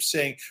Paul keeps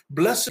saying,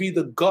 blessed be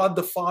the God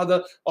the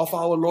Father of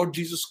our Lord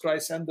Jesus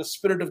Christ, and the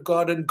Spirit of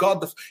God and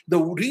God. The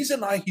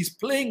reason he's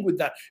playing with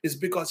that is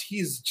because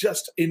he's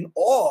just in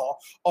awe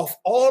of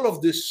all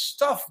of this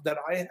stuff that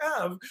I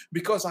have,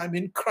 because I'm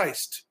in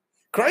Christ.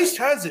 Christ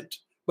has it,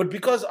 but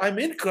because I'm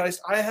in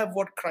Christ, I have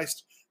what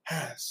Christ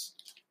has.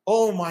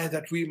 Oh my,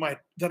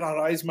 that our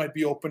eyes might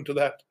be open to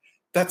that.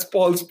 That's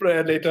Paul's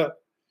prayer later.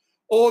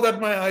 Oh, that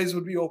my eyes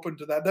would be open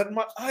to that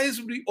my eyes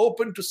would be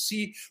open to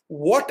see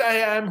what I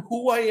am,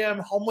 who I am,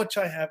 how much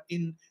I have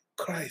in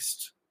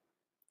Christ,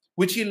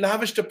 which he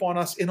lavished upon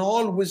us in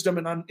all wisdom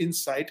and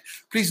insight.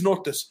 Please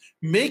note this: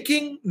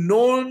 making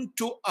known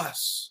to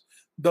us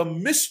the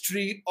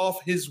mystery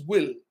of his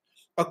will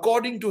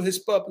according to his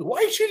purpose.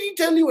 Why should he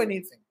tell you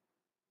anything?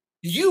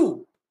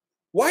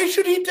 Why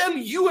should he tell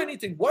you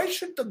anything? Why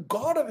should the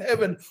God of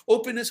heaven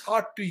open his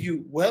heart to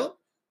you? Well,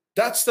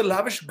 that's the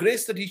lavish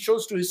grace that he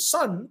shows to his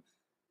Son,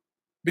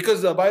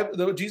 because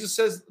Jesus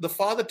says, the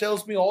Father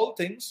tells me all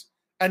things,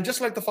 and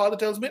just like the Father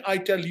tells me, I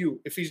tell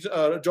you.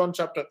 John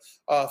chapter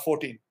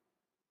 14.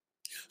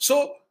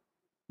 So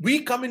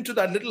we come into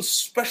that little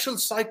special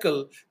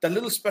cycle, that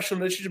little special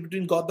relationship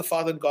between God the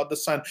Father and God the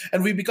Son,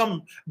 and we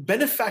become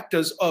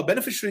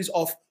beneficiaries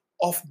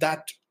of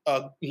that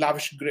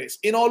lavish grace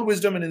in all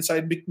wisdom and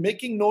insight,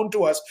 making known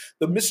to us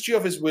the mystery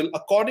of his will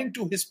according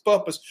to his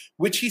purpose,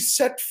 which he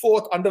set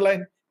forth,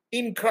 underline,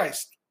 in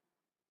Christ.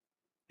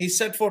 He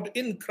set forth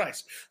in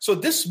Christ. So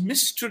this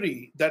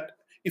mystery that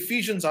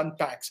Ephesians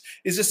unpacks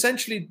is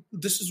essentially,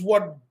 this is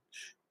what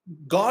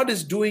God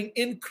is doing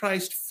in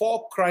Christ,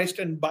 for Christ,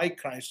 and by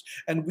Christ,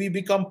 and we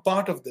become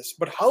part of this.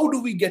 But how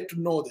do we get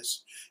to know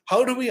this?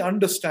 How do we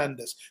understand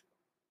this?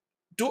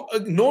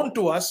 Making known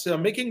to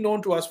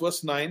us,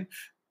 verse 9,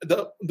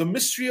 the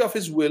mystery of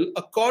his will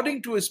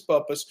according to his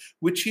purpose,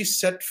 which he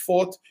set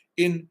forth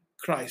in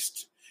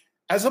Christ,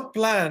 as a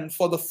plan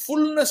for the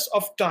fullness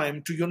of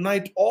time to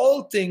unite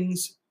all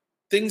things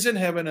in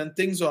heaven and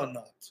things on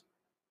earth.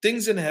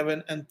 Things in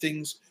heaven and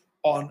things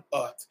on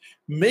earth.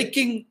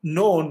 Making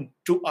known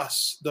to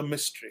us the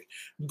mystery.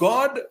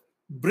 God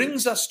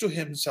brings us to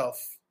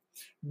himself.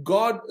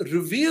 God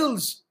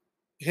reveals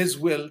his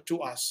will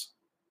to us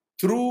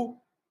through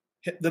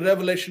the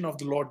revelation of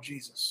the Lord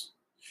Jesus.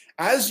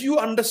 As you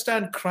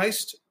understand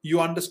Christ, you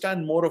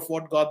understand more of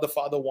what God the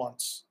Father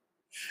wants.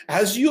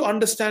 As you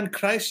understand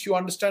Christ, you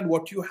understand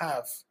what you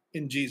have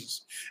in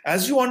Jesus.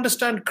 As you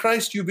understand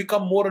Christ, you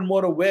become more and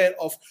more aware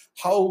of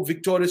how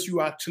victorious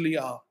you actually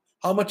are,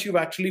 how much you've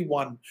actually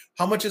won,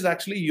 how much is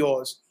actually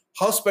yours,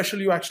 how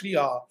special you actually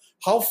are,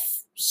 how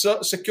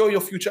secure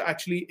your future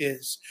actually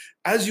is.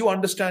 As you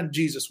understand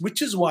Jesus,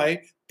 which is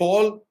why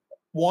Paul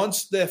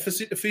wants the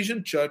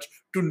Ephesian church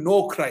to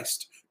know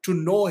Christ, to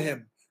know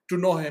him.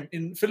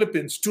 In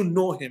Philippians, to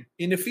know him.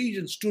 In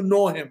Ephesians, to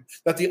know him,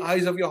 that the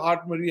eyes of your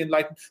heart may be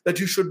enlightened, that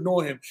you should know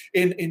him.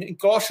 In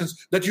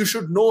Colossians, that you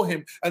should know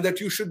him, and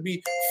that you should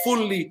be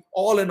fully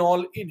all in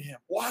all in him.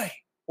 Why?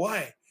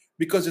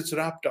 Because it's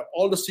wrapped up.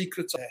 All the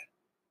secrets are there.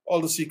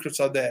 All the secrets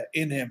are there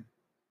in him.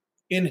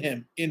 In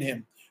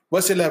him.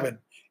 Verse 11.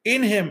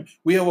 In him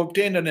we have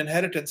obtained an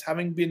inheritance,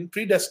 having been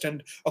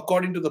predestined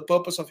according to the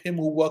purpose of him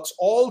who works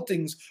all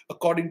things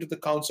according to the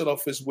counsel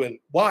of his will.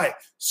 Why?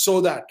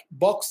 So that,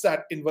 box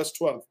that in verse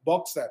 12,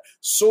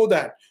 so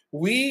that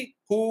we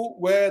who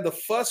were the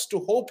first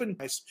to hope in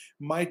Christ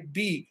might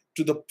be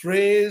to the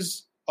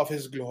praise of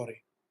his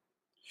glory.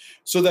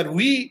 So that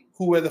we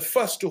who were the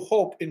first to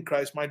hope in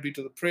Christ might be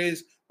to the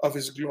praise of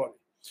his glory.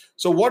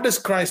 So what does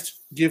Christ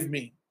give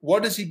me?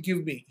 What does he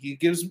give me?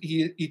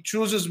 He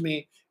chooses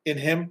me in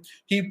him.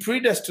 He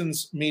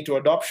predestines me to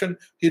adoption.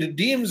 He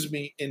redeems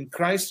me in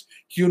Christ.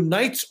 He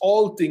unites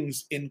all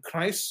things in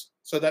Christ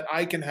so that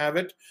I can have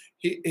it.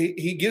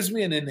 He gives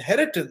me an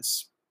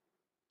inheritance.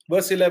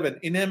 Verse 11,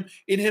 in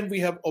him we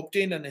have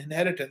obtained an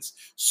inheritance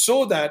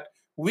so that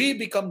we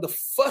become the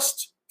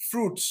first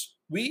fruits.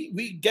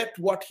 We get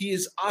what he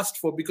is asked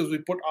for because we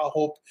put our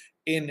hope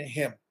in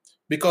him,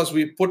 because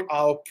we put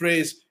our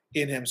praise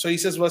in him. So he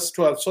says, verse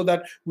 12, so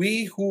that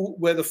we who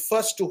were the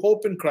first to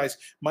hope in Christ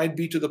might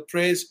be to the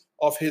praise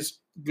of his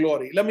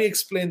glory. Let me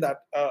explain that,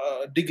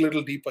 dig a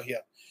little deeper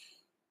here.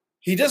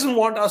 He doesn't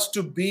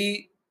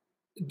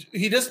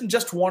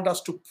just want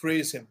us to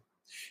praise him.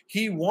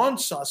 He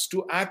wants us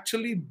to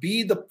actually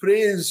be the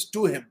praise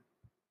to him.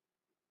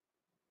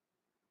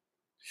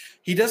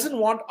 He doesn't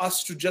want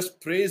us to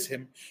just praise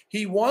him.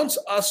 He wants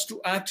us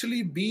to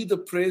actually be the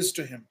praise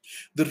to him.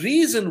 The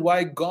reason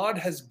why God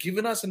has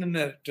given us an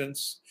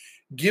inheritance,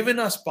 given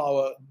us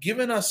power,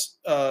 given us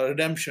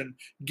redemption,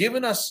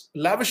 given us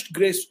lavished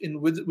grace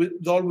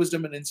with all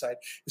wisdom and insight,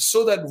 is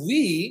so that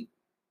we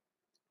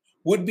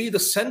would be the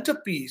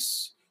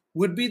centerpiece,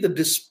 would be the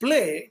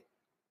display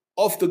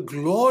of the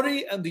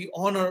glory and the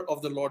honor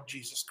of the Lord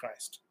Jesus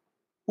Christ.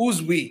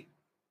 Who's we?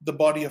 The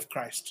body of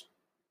Christ.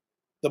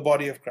 The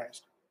body of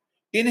Christ.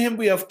 In him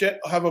we have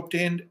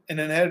obtained an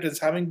inheritance,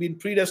 having been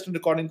predestined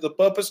according to the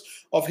purpose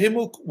of him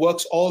who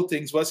works all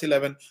things, verse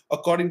 11,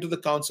 according to the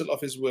counsel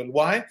of his will.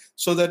 Why?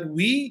 So that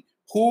we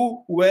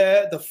who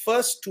were the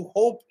first to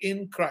hope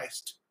in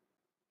Christ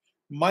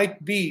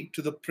might be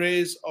to the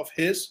praise of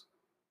his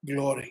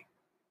glory.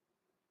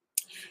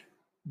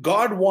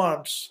 God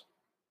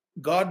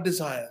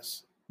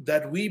desires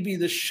that we be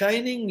the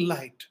shining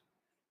light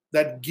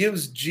that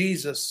gives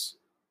Jesus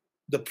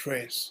the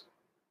praise.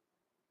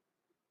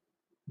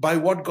 By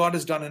what God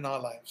has done in our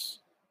lives,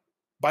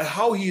 by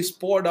how he has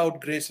poured out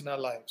grace in our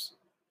lives,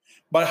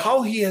 by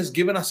how he has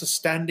given us a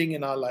standing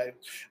in our life,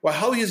 by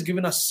how he has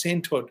given us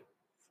sainthood,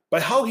 by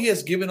how he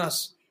has given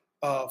us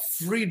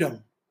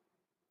freedom,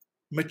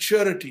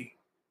 maturity.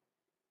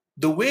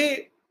 The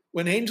way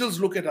when angels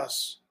look at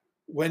us,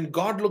 when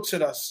God looks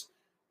at us,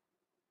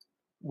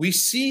 we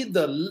see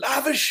the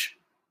lavish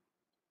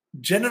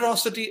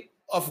generosity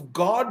of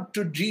God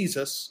to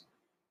Jesus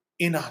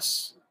in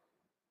us,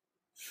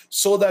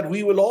 so that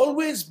we will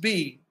always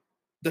be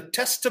the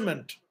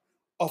testament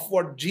of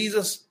what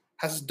Jesus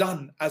has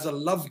done as a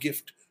love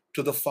gift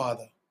to the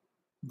Father.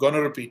 I'm going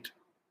to repeat.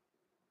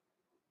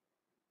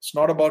 It's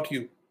not about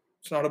you.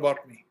 It's not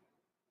about me.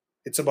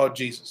 It's about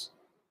Jesus.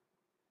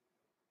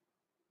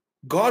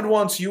 God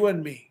wants you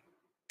and me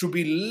to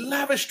be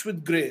lavished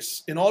with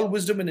grace in all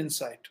wisdom and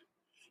insight,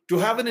 to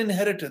have an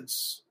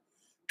inheritance,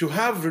 to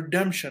have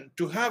redemption,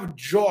 to have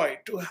joy,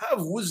 to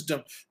have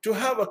wisdom, to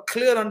have a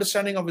clear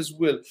understanding of his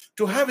will,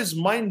 to have his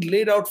mind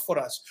laid out for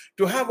us,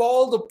 to have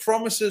all the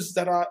promises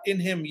that are in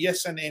him,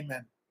 yes and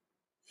amen,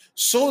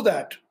 so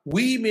that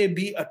we may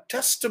be a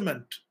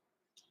testament.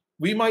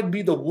 We might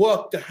be the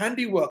work, the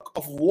handiwork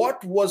of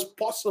what was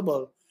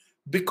possible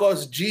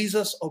because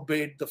Jesus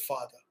obeyed the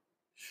Father.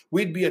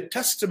 We'd be a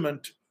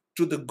testament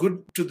to the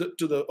good, to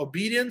the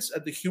obedience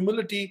and the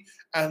humility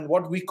and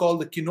what we call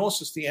the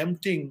kenosis, the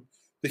emptying,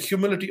 the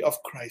humility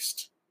of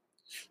Christ.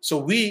 So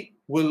we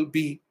will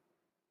be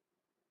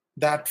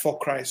that for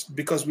Christ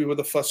because we were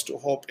the first to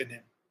hope in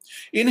him.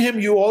 In him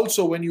you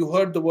also, when you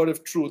heard the word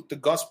of truth, the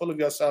gospel of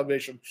your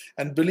salvation,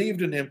 and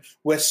believed in him,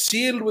 were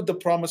sealed with the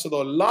promise of the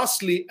Lord.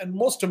 Lastly, and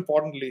most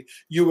importantly,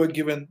 you were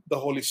given the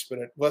Holy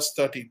Spirit. Verse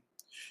 13.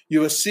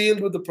 You were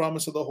sealed with the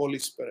promise of the Holy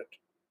Spirit.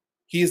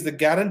 He is the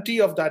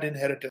guarantee of that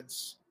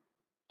inheritance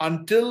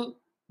until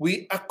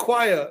we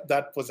acquire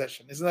that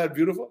possession. Isn't that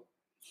beautiful?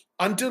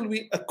 Until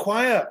we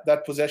acquire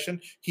that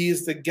possession, he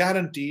is the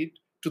guarantee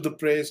to the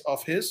praise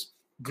of his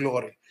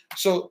glory.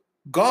 So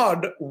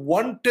God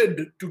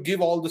wanted to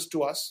give all this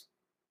to us.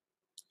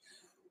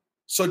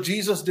 So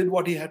Jesus did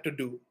what he had to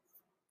do.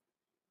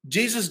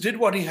 Jesus did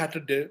what he had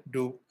to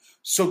do.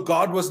 So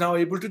God was now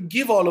able to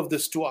give all of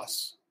this to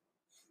us.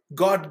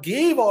 God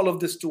gave all of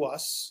this to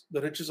us,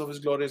 the riches of his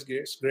glorious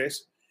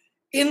grace,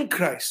 in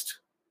Christ.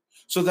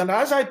 So then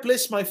as I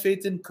placed my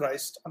faith in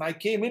Christ and I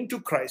came into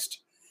Christ,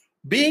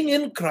 being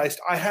in Christ,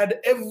 I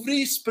had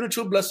every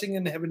spiritual blessing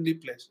in heavenly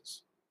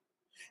places.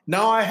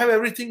 Now I have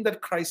everything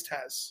that Christ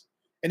has,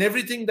 and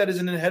everything that is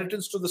an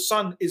inheritance to the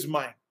Son is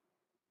mine.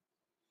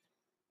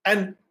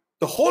 And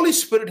the Holy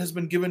Spirit has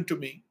been given to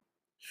me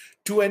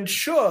to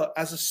ensure,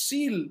 as a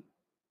seal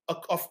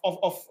of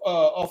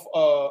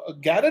a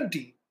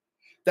guarantee,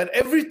 that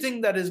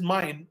everything that is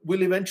mine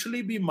will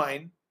eventually be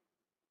mine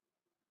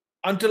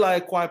until I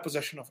acquire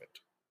possession of it.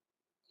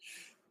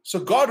 So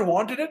God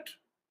wanted it.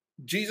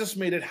 Jesus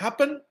made it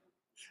happen.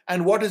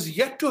 And what is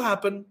yet to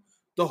happen,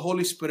 the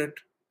Holy Spirit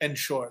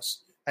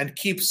ensures and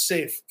keeps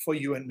safe for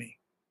you and me.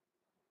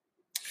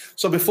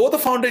 So before the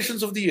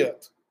foundations of the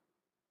earth,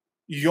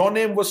 your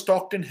name was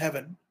talked in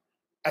heaven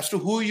as to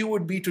who you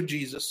would be to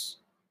Jesus,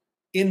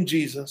 in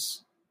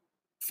Jesus,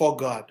 for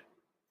God.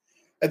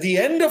 At the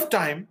end of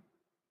time,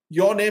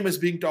 your name is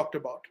being talked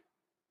about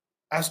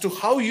as to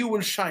how you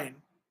will shine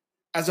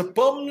as a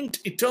permanent,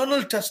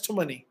 eternal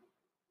testimony,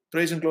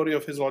 praise and glory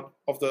of his Lord,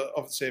 of the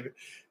Savior,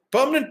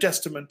 permanent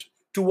testament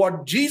to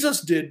what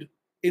Jesus did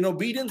in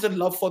obedience and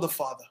love for the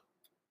Father.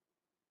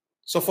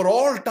 So for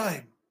all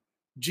time,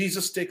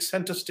 Jesus takes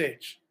center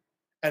stage,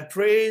 and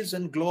praise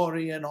and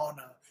glory and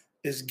honor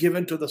is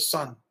given to the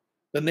Son,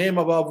 the name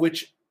above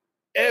which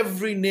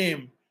every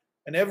name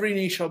and every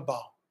knee shall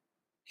bow.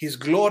 His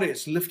glory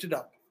is lifted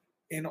up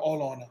in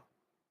all honor.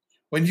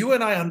 When you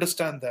and I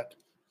understand that,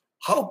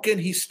 how can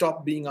he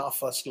stop being our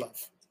first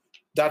love?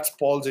 That's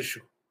Paul's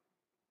issue.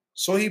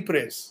 So he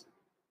prays.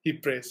 He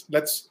prays.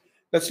 Let's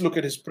look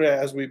at his prayer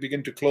as we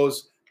begin to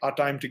close our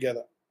time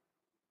together.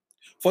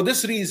 For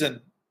this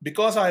reason,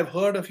 because I have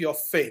heard of your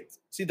faith,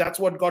 see, that's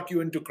what got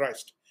you into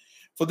Christ.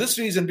 For this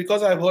reason,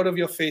 because I have heard of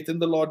your faith in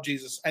the Lord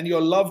Jesus and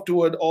your love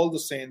toward all the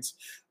saints,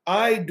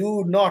 I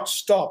do not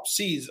stop,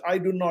 I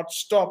do not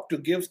stop to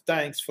give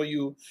thanks for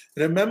you,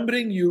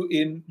 remembering you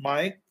in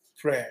my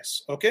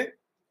prayers. Okay?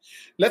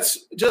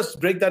 Let's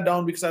just break that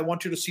down because I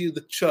want you to see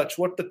the church,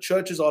 what the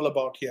church is all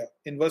about here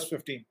in verse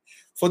 15.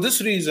 For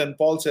this reason,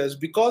 Paul says,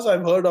 because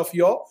I've heard of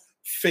your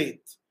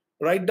faith.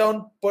 Write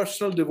down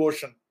personal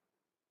devotion.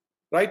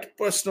 Right?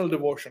 Personal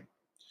devotion.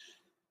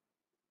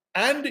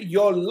 And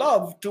your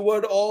love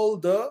toward all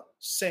the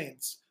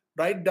saints.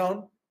 Write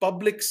down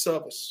public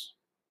service.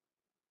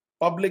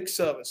 Public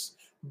service.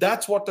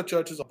 That's what the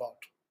church is about.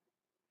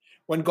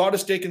 When God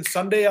has taken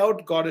Sunday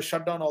out, God has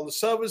shut down all the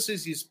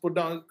services. He's put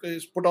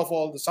off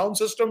all the sound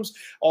systems.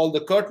 All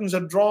the curtains are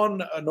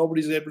drawn.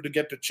 Nobody's able to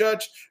get to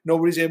church.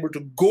 Nobody's able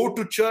to go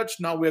to church.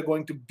 Now we're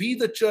going to be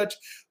the church.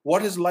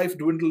 What has life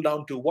dwindled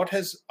down to? What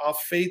has our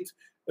faith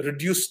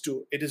reduced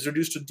to? It is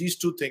reduced to these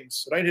two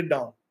things. Write it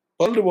down.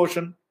 Personal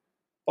devotion,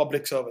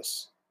 public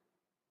service.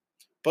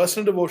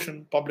 Personal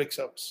devotion, public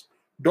service.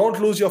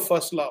 Don't lose your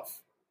first love.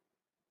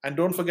 And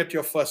don't forget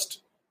your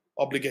first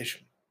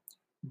obligation.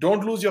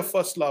 Don't lose your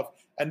first love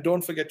and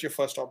don't forget your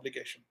first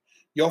obligation.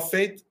 Your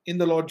faith in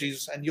the Lord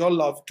Jesus and your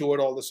love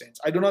toward all the saints.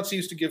 I do not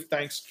cease to give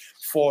thanks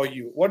for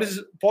you.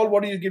 Paul,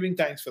 what are you giving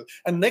thanks for?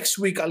 And next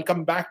week, I'll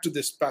come back to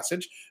this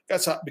passage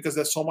because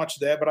there's so much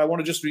there, but I want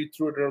to just read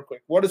through it real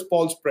quick. What is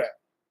Paul's prayer?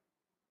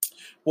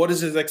 What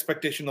is his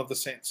expectation of the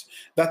saints?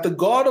 That the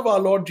God of our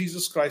Lord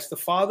Jesus Christ, the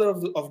Father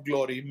of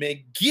glory,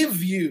 may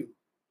give you.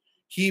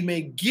 He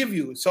may give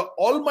you. So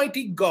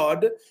Almighty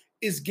God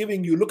is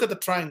giving you. Look at the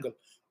triangle.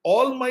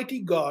 Almighty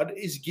God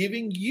is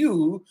giving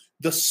you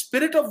the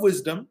spirit of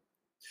wisdom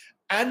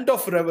and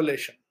of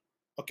revelation.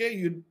 Okay,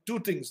 you two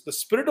things, the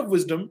spirit of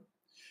wisdom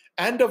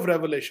and of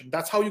revelation.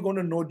 That's how you're going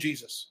to know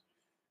Jesus.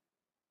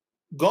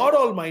 God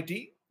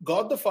Almighty,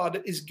 God the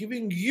Father, is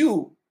giving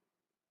you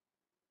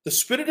the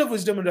spirit of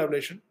wisdom and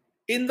revelation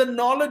in the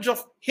knowledge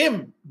of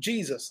Him,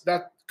 Jesus.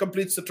 That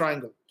completes the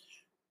triangle.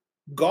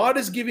 God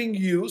is giving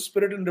you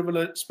spirit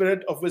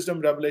of wisdom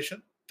and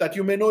revelation that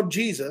you may know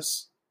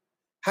Jesus,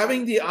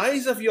 having the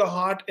eyes of your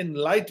heart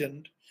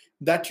enlightened,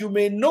 that you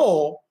may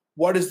know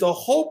what is the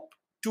hope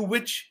to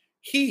which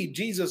He,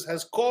 Jesus,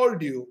 has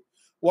called you,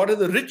 what are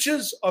the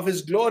riches of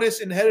His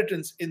glorious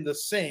inheritance in the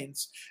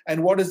saints,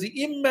 and what is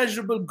the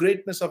immeasurable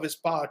greatness of His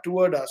power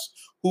toward us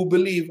who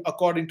believe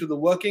according to the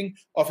working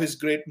of His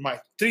great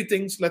might. Three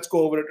things, let's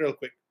go over it real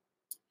quick.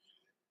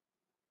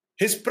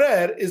 His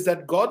prayer is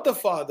that God the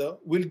Father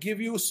will give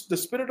you the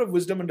spirit of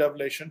wisdom and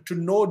revelation to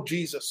know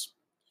Jesus.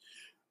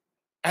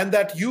 And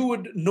that you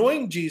would,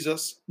 knowing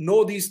Jesus,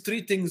 know these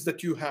three things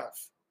that you have.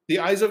 The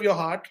eyes of your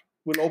heart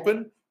will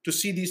open to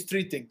see these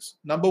three things.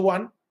 Number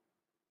one,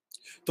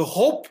 the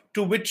hope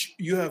to which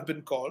you have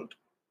been called,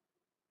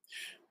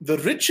 the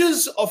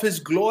riches of His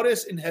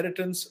glorious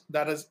inheritance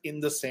that is in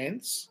the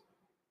saints,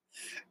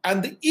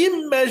 and the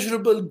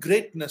immeasurable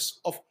greatness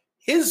of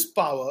His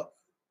power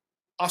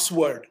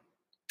usward,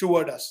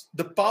 toward us.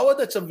 The power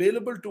that's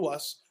available to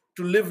us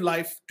to live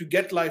life, to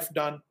get life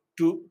done,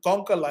 to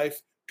conquer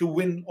life, to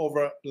win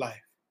over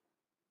life,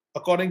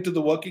 according to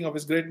the working of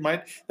His great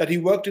might that He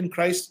worked in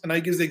Christ. And I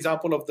give the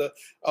example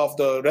of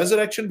the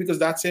resurrection, because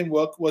that same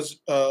work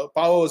was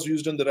power was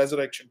used in the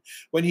resurrection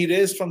when He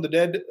raised from the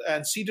dead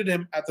and seated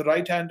Him at the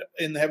right hand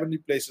in the heavenly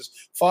places,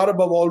 far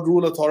above all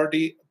rule,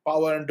 authority,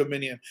 power, and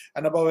dominion,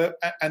 and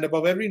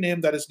above every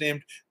name that is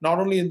named, not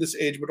only in this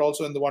age but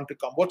also in the one to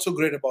come. What's so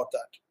great about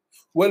that?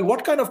 Well,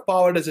 what kind of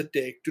power does it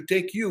take to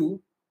take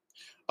you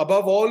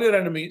above all your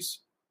enemies,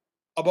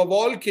 above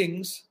all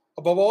kings,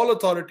 above all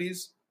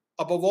authorities,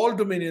 above all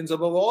dominions,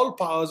 above all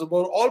powers,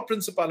 above all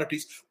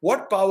principalities?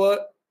 What power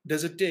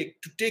does it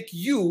take to take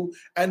you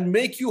and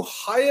make you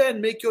higher and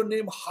make your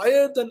name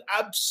higher than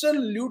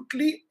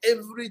absolutely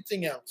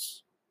everything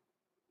else?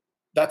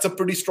 That's a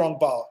pretty strong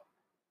power.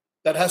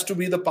 That has to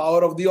be the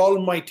power of the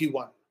Almighty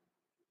One.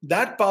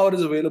 That power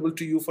is available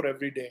to you for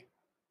everyday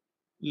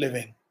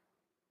living.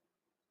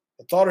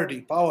 Authority,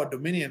 power,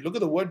 dominion. Look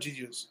at the word He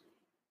used.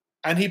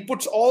 And He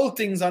puts all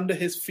things under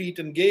His feet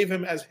and gave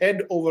Him as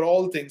head over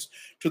all things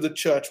to the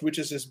church, which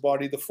is His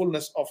body, the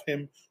fullness of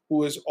Him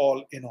who is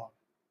all in all.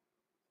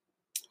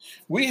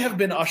 We have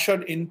been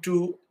ushered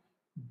into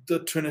the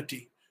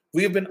Trinity.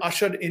 We have been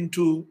ushered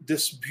into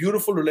this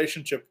beautiful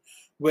relationship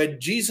where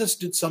Jesus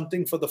did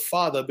something for the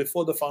Father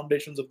before the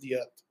foundations of the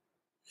earth.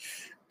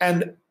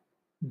 And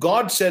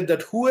God said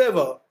that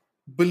whoever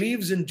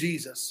believes in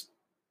Jesus,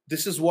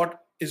 this is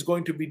what is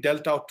going to be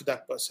dealt out to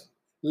that person.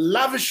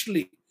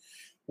 Lavishly.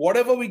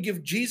 Whatever we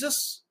give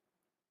Jesus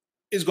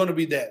is going to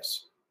be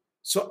theirs.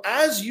 So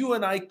as you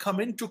and I come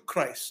into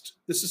Christ,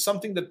 this is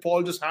something that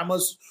Paul just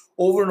hammers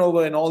over and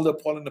over in all the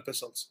Pauline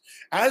epistles.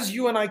 As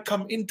you and I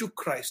come into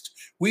Christ,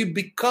 we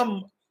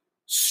become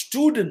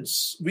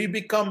students, we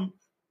become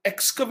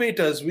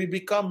excavators, we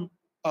become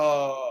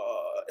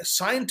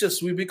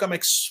scientists, we become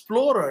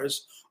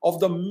explorers of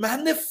the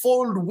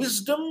manifold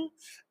wisdom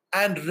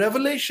and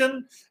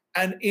revelation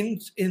and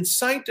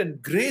insight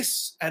and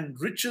grace and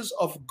riches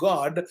of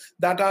God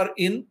that are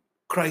in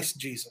Christ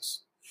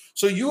Jesus.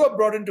 So you are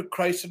brought into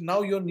Christ, and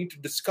now you need to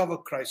discover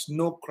Christ,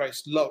 know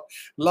Christ,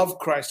 love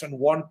Christ, and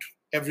want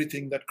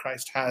everything that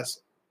Christ has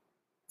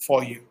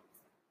for you.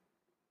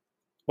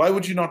 Why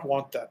would you not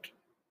want that?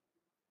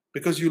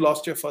 Because you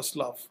lost your first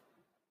love.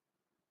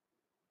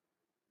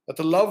 But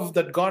the love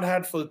that God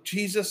had for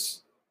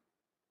Jesus,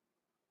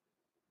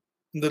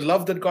 the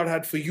love that God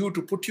had for you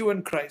to put you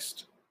in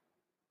Christ,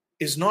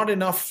 is not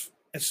enough.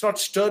 It's not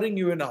stirring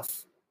you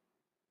enough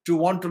to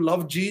want to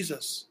love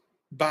Jesus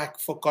back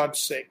for God's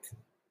sake.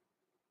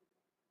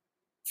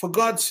 For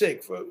God's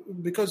sake,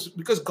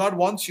 because God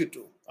wants you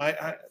to.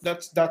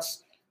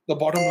 That's the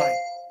bottom line.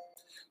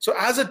 So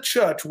as a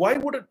church, why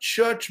would a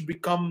church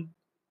become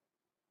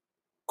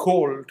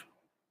cold,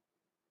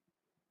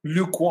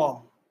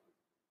 lukewarm?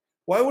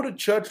 Why would a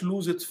church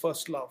lose its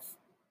first love?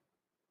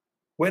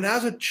 When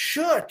as a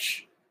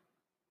church,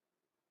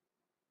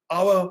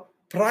 our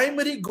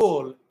primary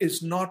goal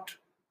is not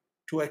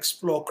to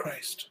explore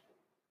Christ,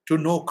 to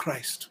know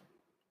Christ.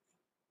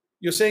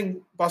 You're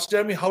saying, Pastor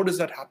Jeremy, how does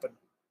that happen?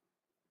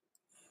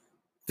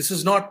 This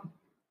is not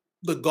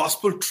the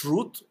gospel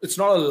truth. It's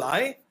not a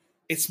lie.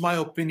 It's my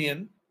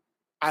opinion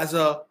as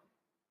a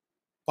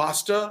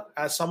pastor,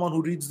 as someone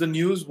who reads the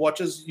news,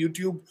 watches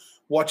YouTube,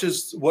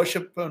 watches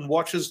worship and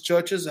watches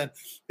churches, and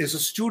is a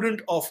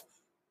student of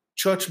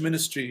church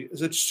ministry,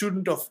 is a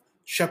student of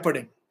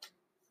shepherding.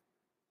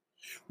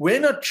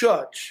 When a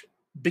church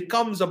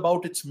becomes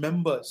about its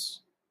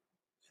members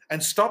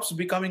and stops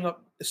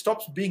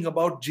being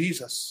about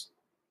Jesus,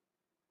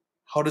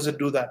 how does it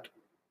do that?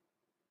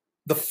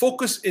 The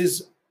focus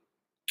is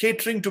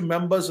catering to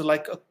members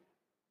like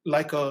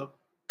a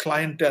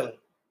clientele,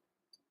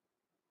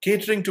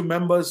 catering to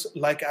members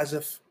like as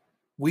if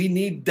we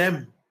need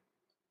them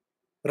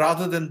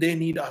rather than they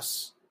need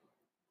us.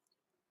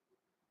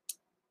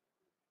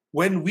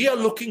 When we are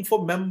looking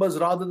for members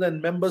rather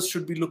than members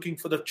should be looking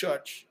for the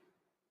church.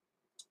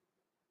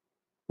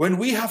 When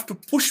we have to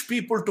push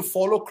people to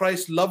follow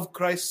Christ, love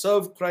Christ,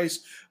 serve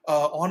Christ,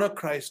 honor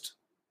Christ.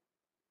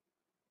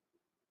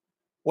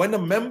 When a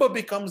member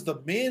becomes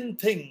the main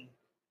thing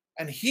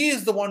and he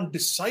is the one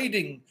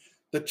deciding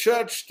the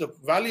church, the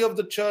value of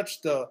the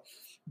church, the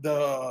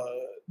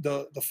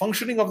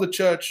functioning of the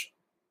church,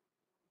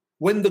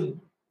 when the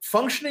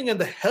functioning and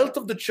the health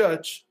of the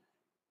church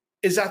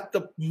is at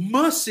the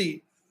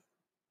mercy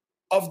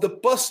of the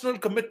personal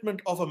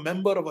commitment of a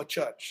member of a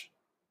church.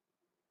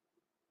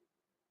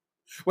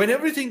 When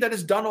everything that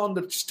is done on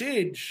the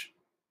stage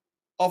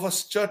of a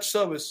church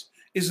service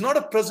is not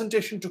a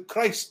presentation to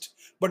Christ,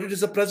 but it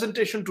is a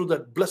presentation to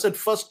that blessed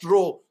first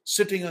row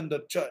sitting in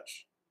the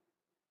church.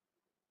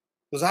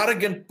 Those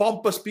arrogant,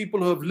 pompous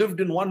people who have lived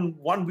in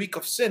one week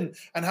of sin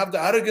and have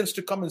the arrogance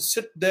to come and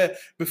sit there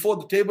before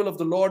the table of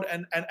the Lord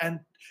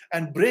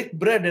and break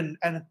bread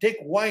and take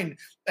wine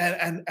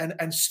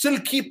and still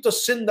keep the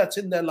sin that's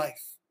in their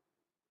life.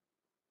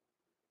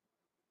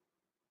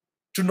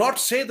 To not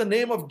say the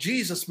name of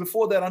Jesus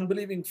before their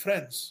unbelieving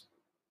friends.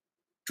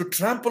 To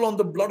trample on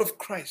the blood of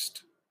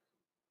Christ.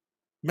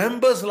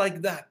 Members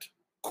like that,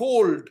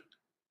 cold,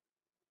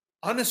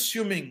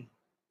 unassuming,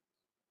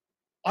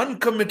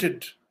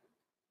 uncommitted,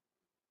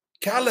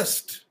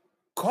 calloused,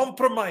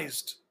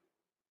 compromised,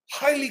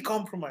 highly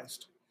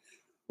compromised.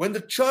 When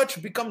the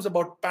church becomes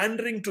about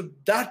pandering to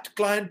that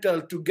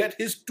clientele to get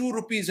his 2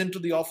 rupees into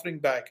the offering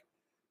bag,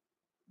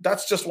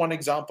 that's just one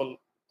example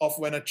of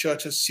when a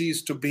church has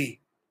ceased to be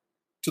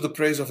to the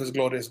praise of his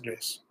glorious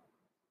grace.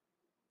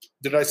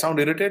 Did I sound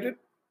irritated?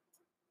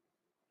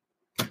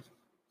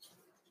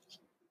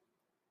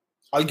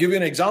 I'll give you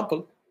an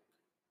example.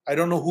 I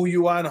don't know who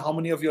you are and how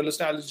many of you are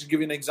listening. I'll just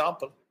give you an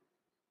example.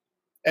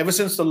 Ever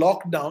since the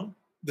lockdown,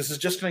 this is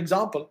just an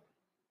example.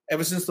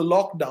 Ever since the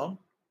lockdown,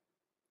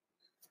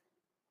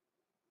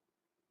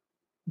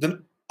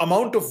 the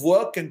amount of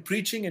work and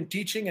preaching and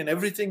teaching and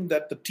everything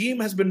that the team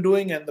has been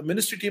doing and the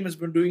ministry team has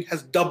been doing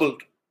has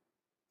doubled.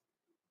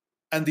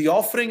 And the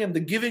offering and the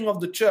giving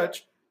of the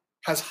church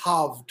has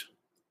halved.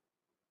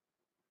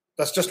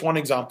 That's just one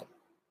example.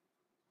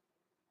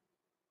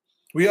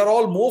 We are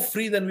all more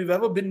free than we've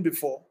ever been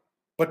before,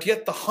 but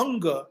yet the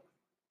hunger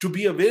to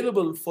be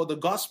available for the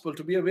gospel,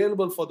 to be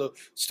available for the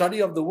study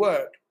of the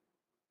word,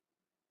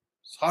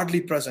 is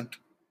hardly present.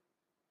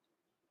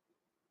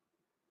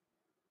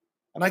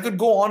 And I could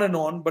go on and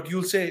on, but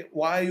you'll say,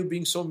 why are you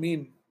being so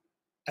mean?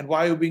 And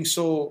why are you being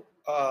so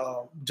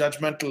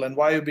judgmental? And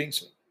why are you being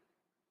so...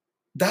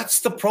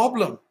 That's the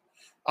problem.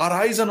 Our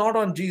eyes are not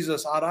on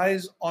Jesus. Our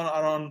eyes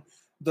are on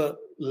the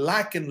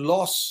lack and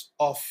loss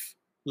of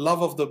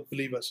love of the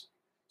believers.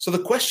 So the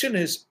question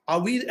is, are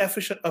we the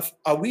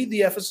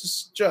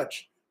Ephesus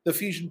church, the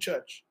Ephesian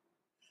church?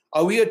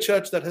 Are we a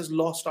church that has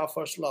lost our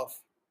first love?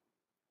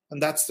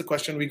 And that's the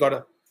question we got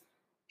to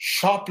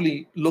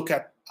sharply look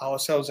at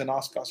ourselves and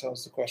ask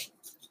ourselves the question.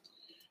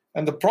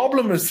 And the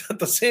problem is that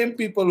the same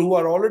people who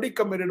are already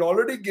committed,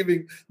 already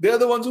giving, they're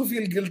the ones who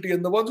feel guilty,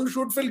 and the ones who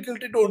should feel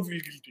guilty don't feel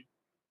guilty.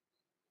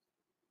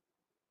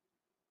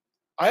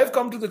 I have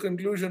come to the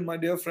conclusion, my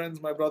dear friends,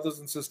 my brothers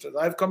and sisters,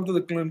 I've come to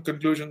the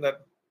conclusion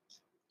that,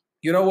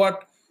 you know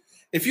what?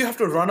 If you have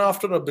to run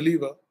after a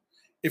believer,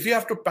 if you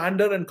have to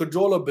pander and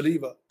cajole a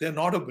believer, they're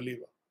not a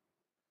believer.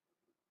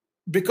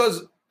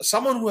 Because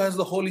someone who has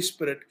the Holy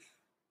Spirit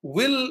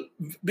will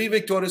be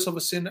victorious over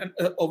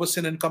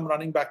sin and come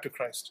running back to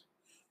Christ.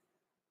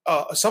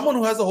 Someone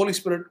who has the Holy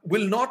Spirit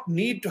will not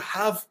need to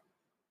have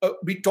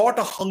be taught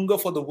a hunger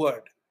for the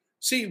word.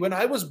 See, when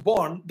I was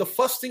born, the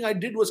first thing I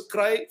did was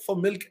cry for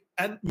milk,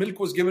 and milk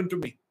was given to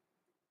me.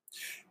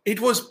 It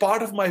was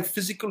part of my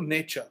physical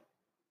nature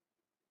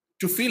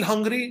to feel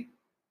hungry,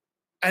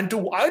 and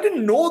I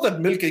didn't know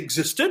that milk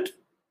existed.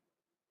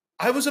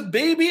 I was a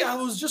baby, I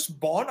was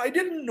just born, I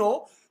didn't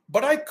know,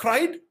 but I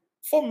cried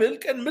for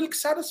milk, and milk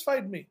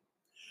satisfied me.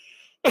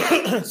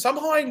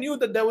 Somehow I knew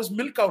that there was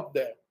milk out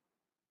there.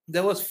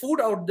 There was food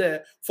out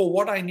there for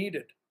what I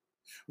needed.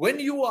 When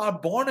you are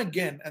born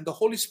again and the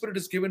Holy Spirit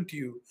is given to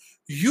you,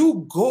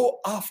 you go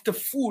after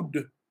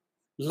food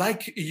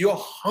like you're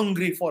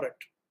hungry for it.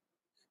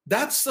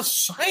 That's the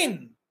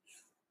sign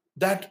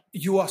that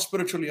you are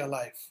spiritually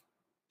alive.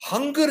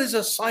 Hunger is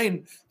a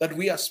sign that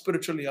we are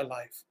spiritually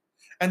alive.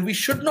 And we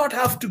should not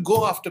have to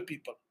go after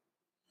people.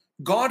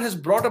 God has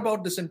brought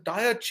about this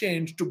entire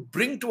change to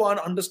bring to our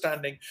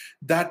understanding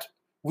that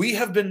we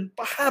have been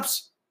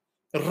perhaps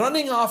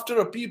running after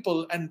a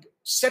people and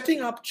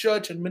setting up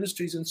church and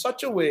ministries in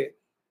such a way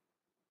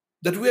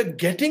that we are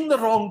getting the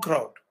wrong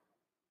crowd.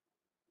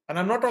 And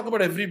I'm not talking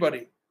about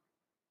everybody.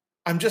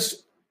 I'm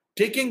just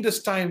taking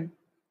this time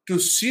to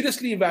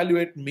seriously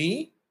evaluate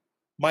me,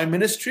 my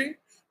ministry,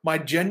 my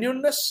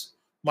genuineness,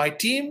 my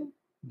team,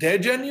 their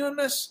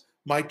genuineness,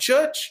 my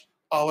church,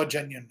 our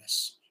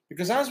genuineness.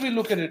 Because as we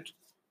look at it,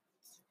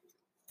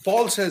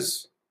 Paul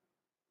says,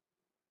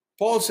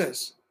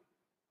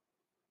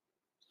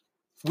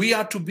 we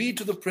are to be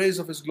to the praise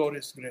of his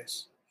glorious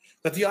grace,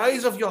 that the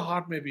eyes of your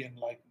heart may be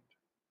enlightened.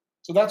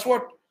 So that's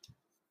what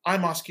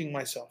I'm asking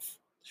myself.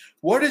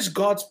 What is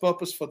God's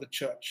purpose for the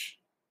church?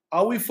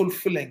 Are we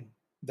fulfilling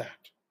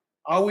that?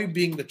 Are we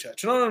being the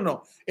church?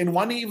 No. In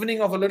one evening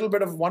of a little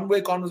bit of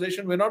one-way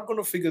conversation, we're not going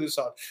to figure this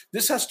out.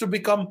 This has to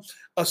become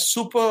a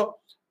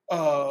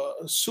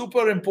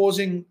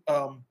superimposing,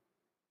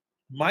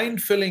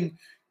 mind-filling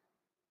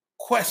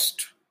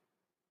quest.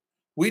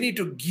 We need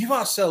to give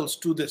ourselves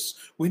to this.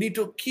 We need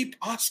to keep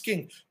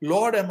asking,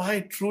 Lord, am I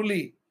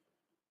truly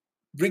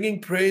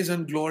bringing praise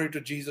and glory to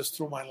Jesus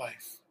through my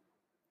life?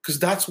 Because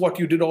that's what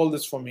you did all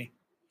this for me.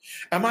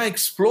 Am I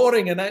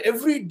exploring, and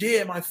every day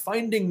am I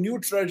finding new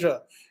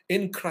treasure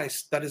in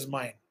Christ that is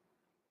mine?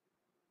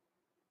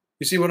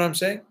 You see what I'm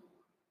saying?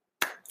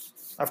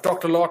 I've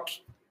talked a lot.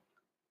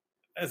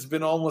 It's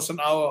been almost an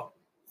hour.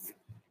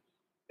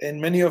 And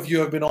many of you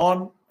have been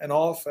on and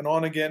off and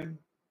on again.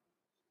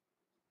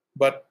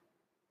 But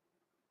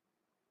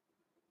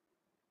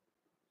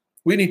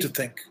we need to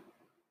think.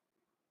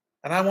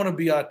 And I want to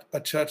be a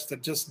church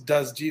that just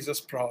does Jesus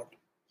proud.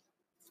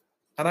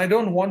 And I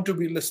don't want to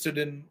be listed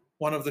in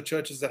one of the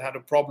churches that had a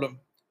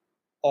problem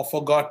or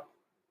forgot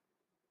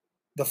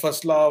the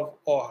first love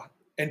or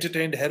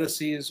entertained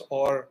heresies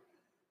or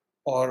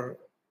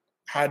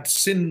had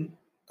sin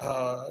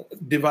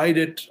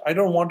divided. I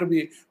don't want to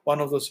be one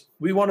of those.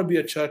 We want to be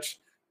a church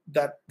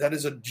that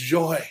is a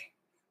joy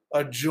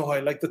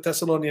like the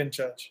Thessalonian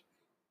church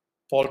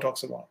Paul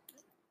talks about.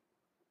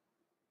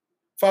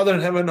 Father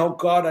in heaven, oh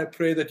God, I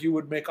pray that you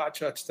would make our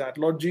church that.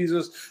 Lord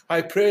Jesus,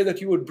 I pray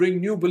that you would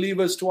bring new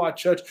believers to our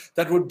church,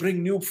 that would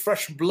bring new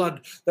fresh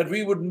blood, that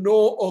we would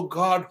know, oh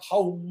God,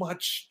 how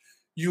much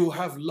you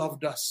have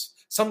loved us.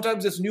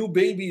 Sometimes it's new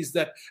babies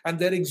and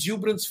their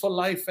exuberance for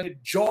life and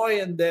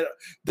joy and their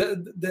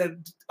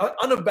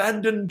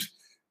unabandoned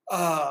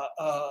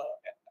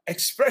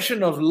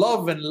expression of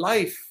love and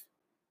life.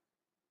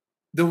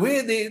 The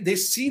way they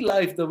see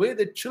life, the way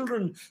the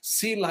children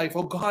see life,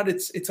 oh God,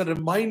 it's a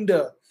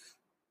reminder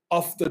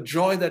of the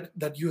joy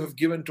that you have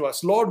given to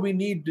us. Lord, we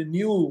need the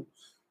new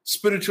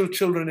spiritual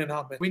children in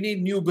our midst. We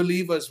need new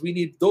believers. We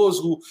need those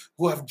who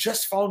have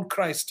just found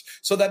Christ,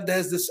 so that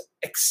there's this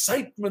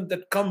excitement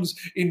that comes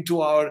into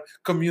our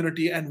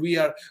community, and we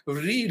are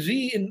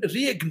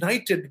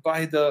reignited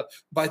by the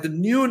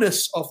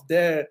newness of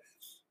their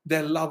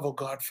love, oh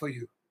God, for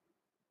you.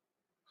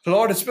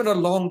 Lord, it's been a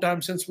long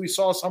time since we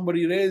saw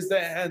somebody raise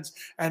their hands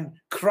and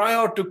cry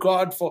out to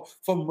God for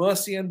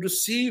mercy and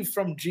receive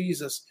from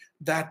Jesus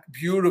that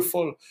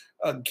beautiful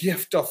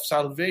gift of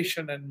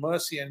salvation and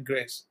mercy and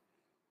grace.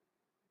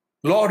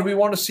 Lord, we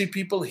want to see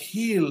people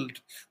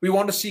healed. We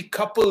want to see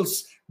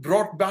couples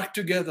brought back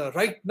together.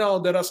 Right now,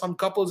 there are some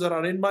couples that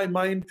are in my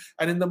mind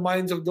and in the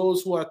minds of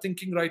those who are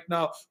thinking right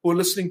now, who are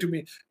listening to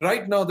me.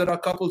 Right now, there are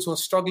couples who are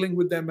struggling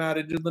with their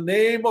marriage. In the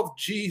name of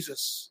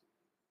Jesus,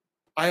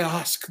 I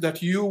ask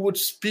that you would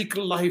speak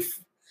life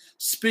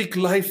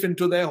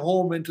into their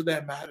home, into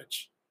their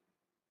marriage.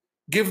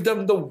 Give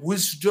them the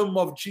wisdom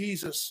of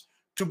Jesus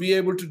to be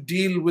able to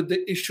deal with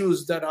the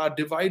issues that are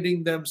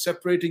dividing them,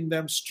 separating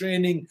them,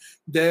 straining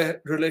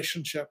their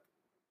relationship.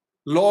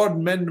 Lord,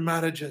 mend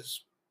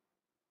marriages.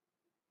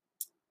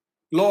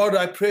 Lord,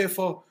 I pray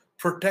for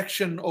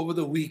protection over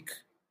the weak.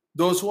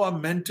 Those who are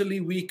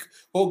mentally weak,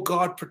 oh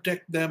God,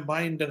 protect their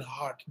mind and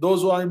heart.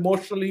 Those who are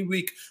emotionally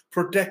weak,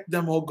 protect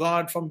them, oh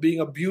God, from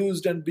being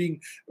abused and being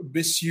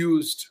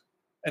misused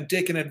and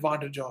taken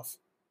advantage of.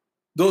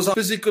 Those are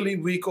physically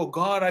weak, oh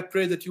God, I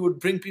pray that you would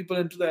bring people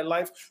into their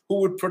life who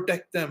would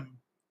protect them.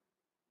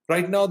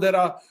 Right now, there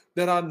are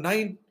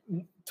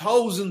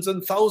thousands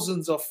and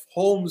thousands of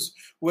homes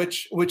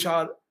which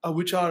are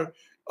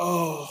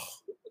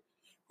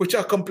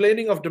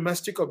complaining of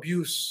domestic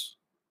abuse.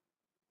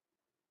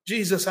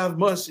 Jesus, have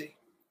mercy.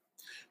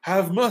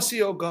 Have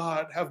mercy, O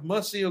God. Have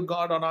mercy, O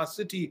God, on our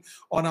city,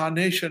 on our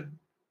nation.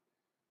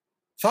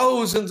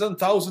 Thousands and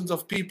thousands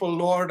of people,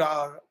 Lord,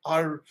 are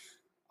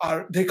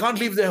they can't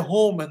leave their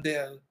home, and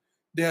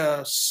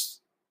they're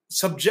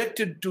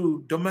subjected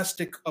to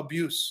domestic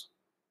abuse.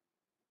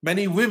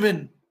 Many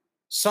women,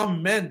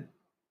 some men,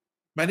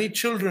 many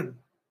children.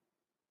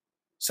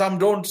 Some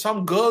don't.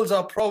 Some girls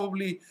are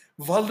probably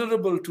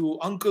vulnerable to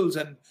uncles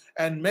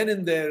and men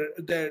in their.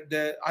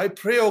 I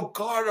pray, oh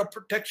God, a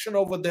protection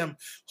over them.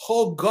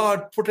 Oh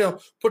God, put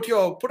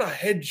a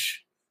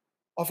hedge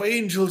of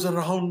angels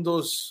around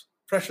those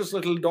precious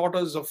little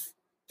daughters of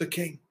the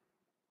King.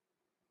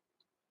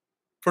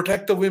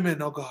 Protect the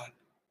women, oh God.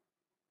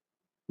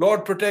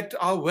 Lord, protect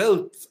our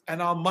wealth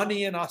and our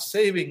money and our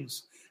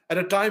savings. At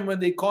a time when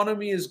the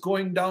economy is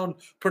going down,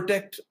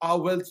 protect our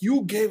wealth.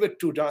 You gave it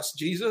to us,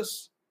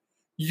 Jesus.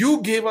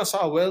 You gave us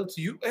our wealth.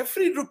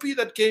 Every rupee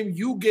that came,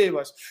 you gave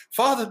us.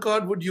 Father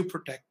God, would you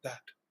protect that?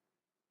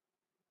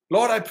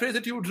 Lord, I pray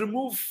that you would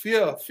remove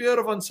fear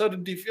of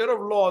uncertainty, fear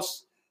of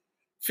loss,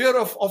 fear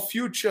of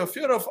future,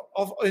 fear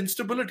of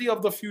instability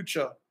of the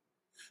future.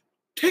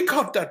 Take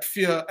out that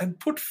fear and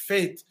put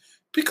faith,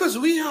 because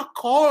we are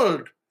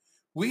called.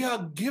 We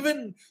are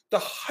given the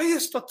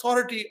highest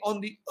authority on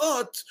the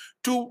earth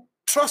to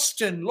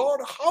trust in.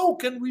 Lord, how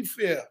can we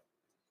fear?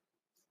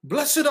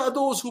 Blessed are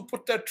those who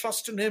put their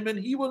trust in him, and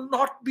he will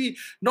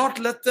not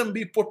let them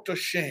be put to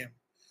shame.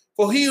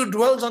 For he who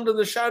dwells under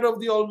the shadow of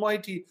the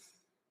Almighty,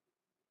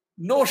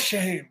 no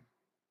shame,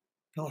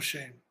 no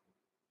shame.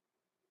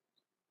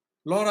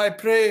 Lord, I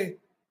pray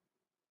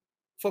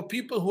for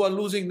people who are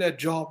losing their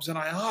jobs, and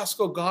I ask,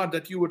 oh God,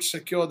 that you would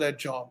secure their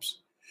jobs.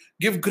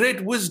 Give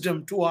great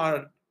wisdom to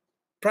our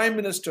Prime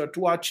Minister,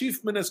 to our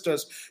chief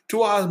ministers,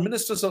 to our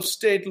ministers of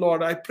state,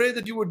 Lord. I pray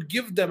that you would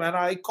give them, and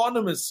our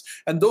economists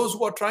and those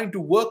who are trying to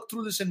work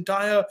through this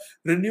entire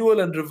renewal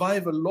and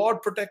revival.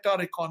 Lord, protect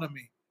our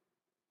economy.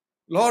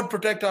 Lord,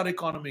 protect our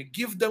economy.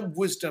 Give them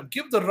wisdom.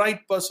 Give the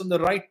right person the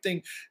right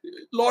thing.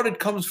 Lord, it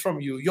comes from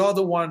you. You're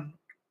the one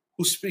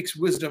who speaks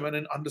wisdom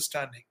and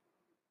understanding.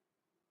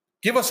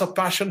 Give us a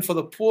passion for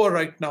the poor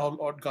right now,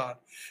 Lord God.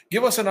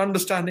 Give us an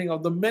understanding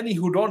of the many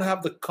who don't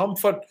have the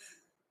comfort.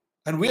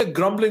 And we are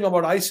grumbling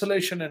about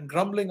isolation and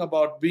grumbling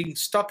about being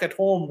stuck at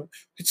home.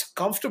 It's a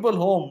comfortable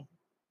home.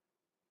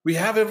 We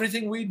have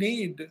everything we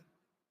need.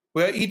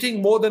 We are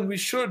eating more than we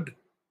should.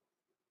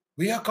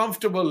 We are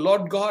comfortable.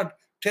 Lord God,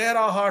 tear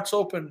our hearts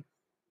open,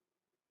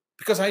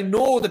 because I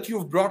know that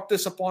you've brought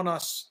this upon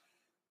us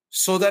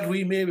so that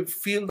we may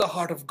feel the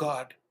heart of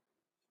God,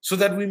 so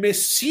that we may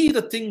see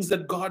the things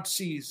that God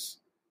sees,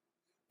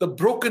 the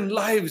broken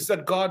lives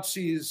that God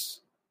sees,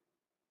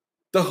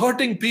 the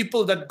hurting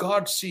people that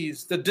God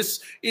sees, the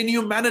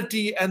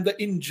inhumanity and the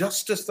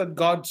injustice that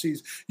God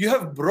sees. You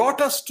have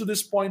brought us to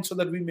this point so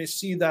that we may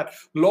see that.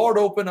 Lord,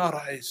 open our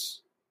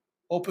eyes.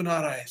 Open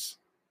our eyes.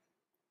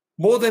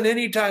 More than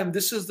any time,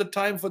 this is the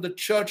time for the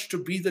church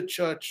to be the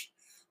church.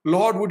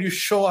 Lord, would you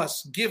show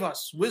us, give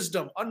us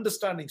wisdom,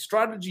 understanding,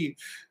 strategy,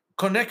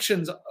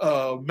 connections,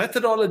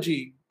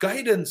 methodology,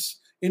 guidance,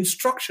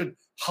 instruction.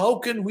 How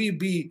can we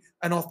be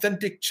an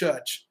authentic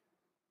church?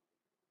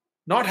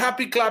 Not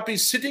happy clappy,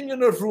 sitting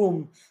in a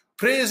room,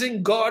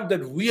 praising God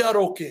that we are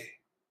okay.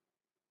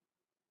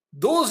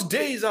 Those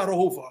days are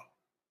over.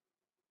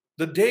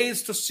 The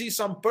days to see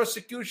some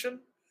persecution,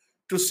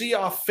 to see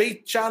our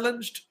faith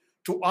challenged,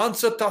 to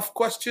answer tough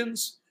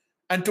questions,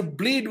 and to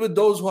bleed with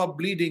those who are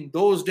bleeding,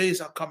 those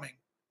days are coming.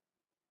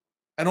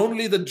 And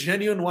only the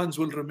genuine ones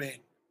will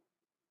remain.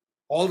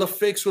 All the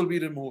fakes will be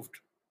removed.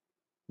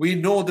 We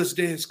know this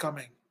day is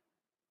coming.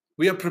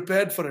 We are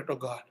prepared for it, oh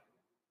God.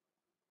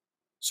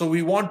 So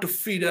we want to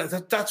feed.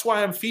 That's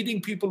why I'm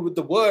feeding people with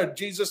the word,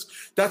 Jesus.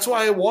 That's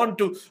why I want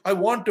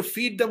to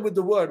feed them with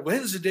the word.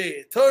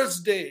 Wednesday,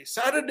 Thursday,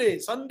 Saturday,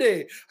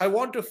 Sunday. I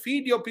want to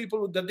feed your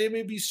people that they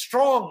may be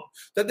strong,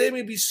 that they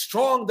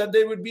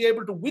would be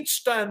able to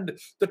withstand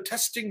the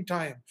testing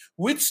time,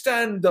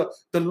 withstand the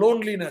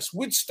loneliness,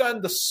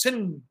 withstand the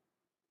sin.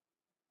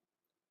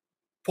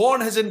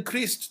 Porn has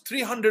increased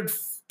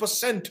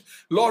 300%.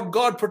 Lord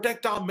God,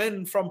 protect our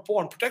men from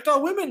porn. Protect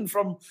our women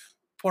from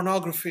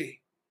pornography.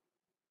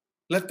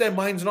 Let their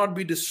minds not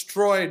be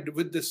destroyed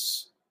with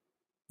this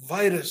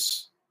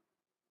virus.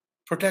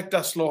 Protect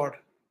us, Lord.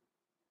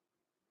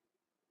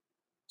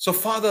 So,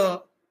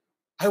 Father,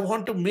 I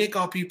want to make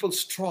our people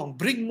strong.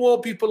 Bring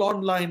more people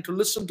online to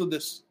listen to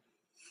this.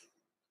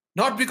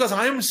 Not because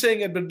I'm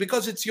saying it, but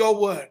because it's your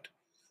word.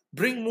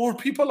 Bring more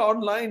people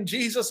online.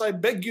 Jesus, I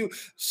beg you,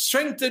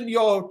 strengthen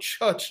your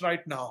church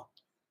right now.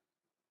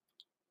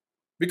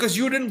 Because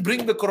you didn't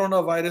bring the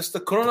coronavirus.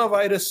 The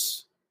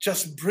coronavirus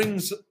just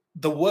brings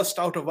the worst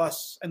out of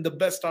us and the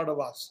best out of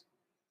us.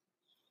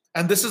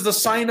 And this is the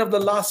sign of the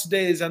last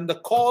days, and the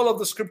call of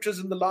the scriptures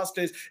in the last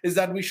days is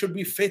that we should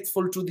be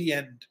faithful to the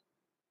end.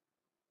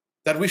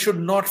 That we should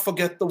not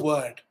forget the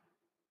word.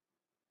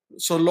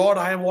 So Lord,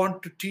 I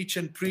want to teach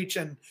and preach,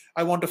 and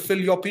I want to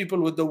fill your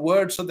people with the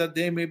word so that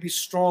they may be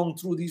strong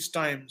through these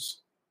times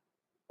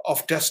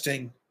of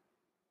testing,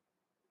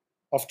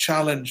 of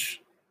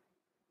challenge,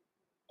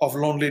 of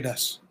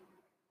loneliness.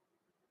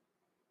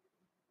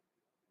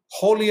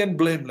 Holy and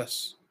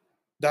blameless.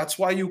 That's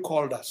why you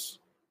called us.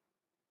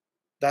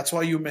 That's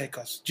why you make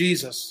us.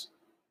 Jesus,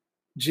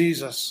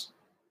 Jesus,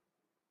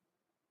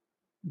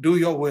 do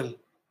your will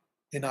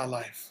in our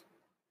life.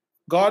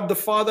 God the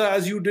Father,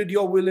 as you did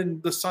your will in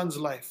the Son's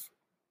life,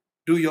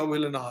 do your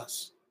will in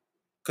ours.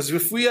 Because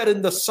if we are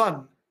in the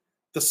Son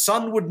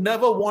would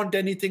never want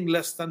anything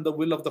less than the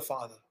will of the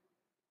Father.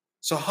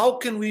 So how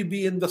can we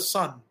be in the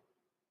Son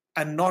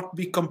and not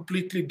be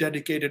completely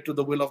dedicated to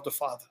the will of the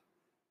Father?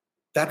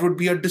 That would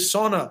be a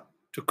dishonor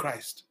to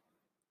Christ.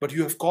 But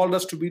you have called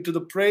us to be to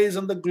the praise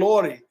and the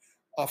glory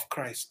of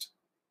Christ.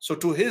 So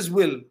to his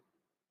will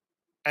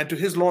and to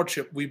his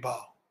lordship we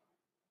bow.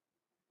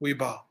 We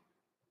bow.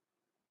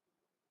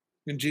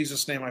 In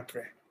Jesus' name I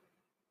pray.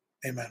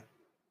 Amen.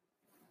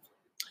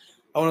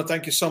 I want to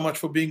thank you so much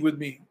for being with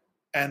me,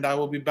 and I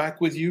will be back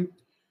with you.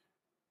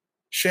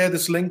 Share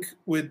this link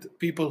with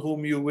people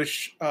whom you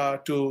wish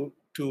to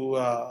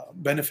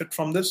benefit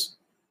from this.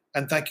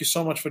 And thank you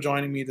so much for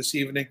joining me this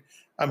evening.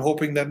 I'm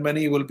hoping that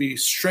many will be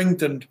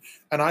strengthened,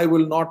 and I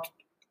will not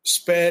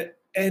spare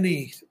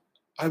any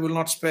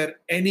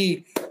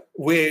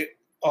way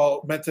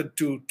or method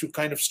to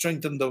kind of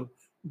strengthen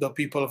the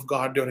people of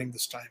God during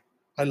this time.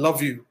 I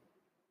love you,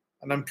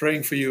 and I'm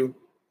praying for you.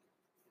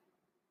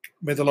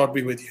 May the Lord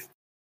be with you.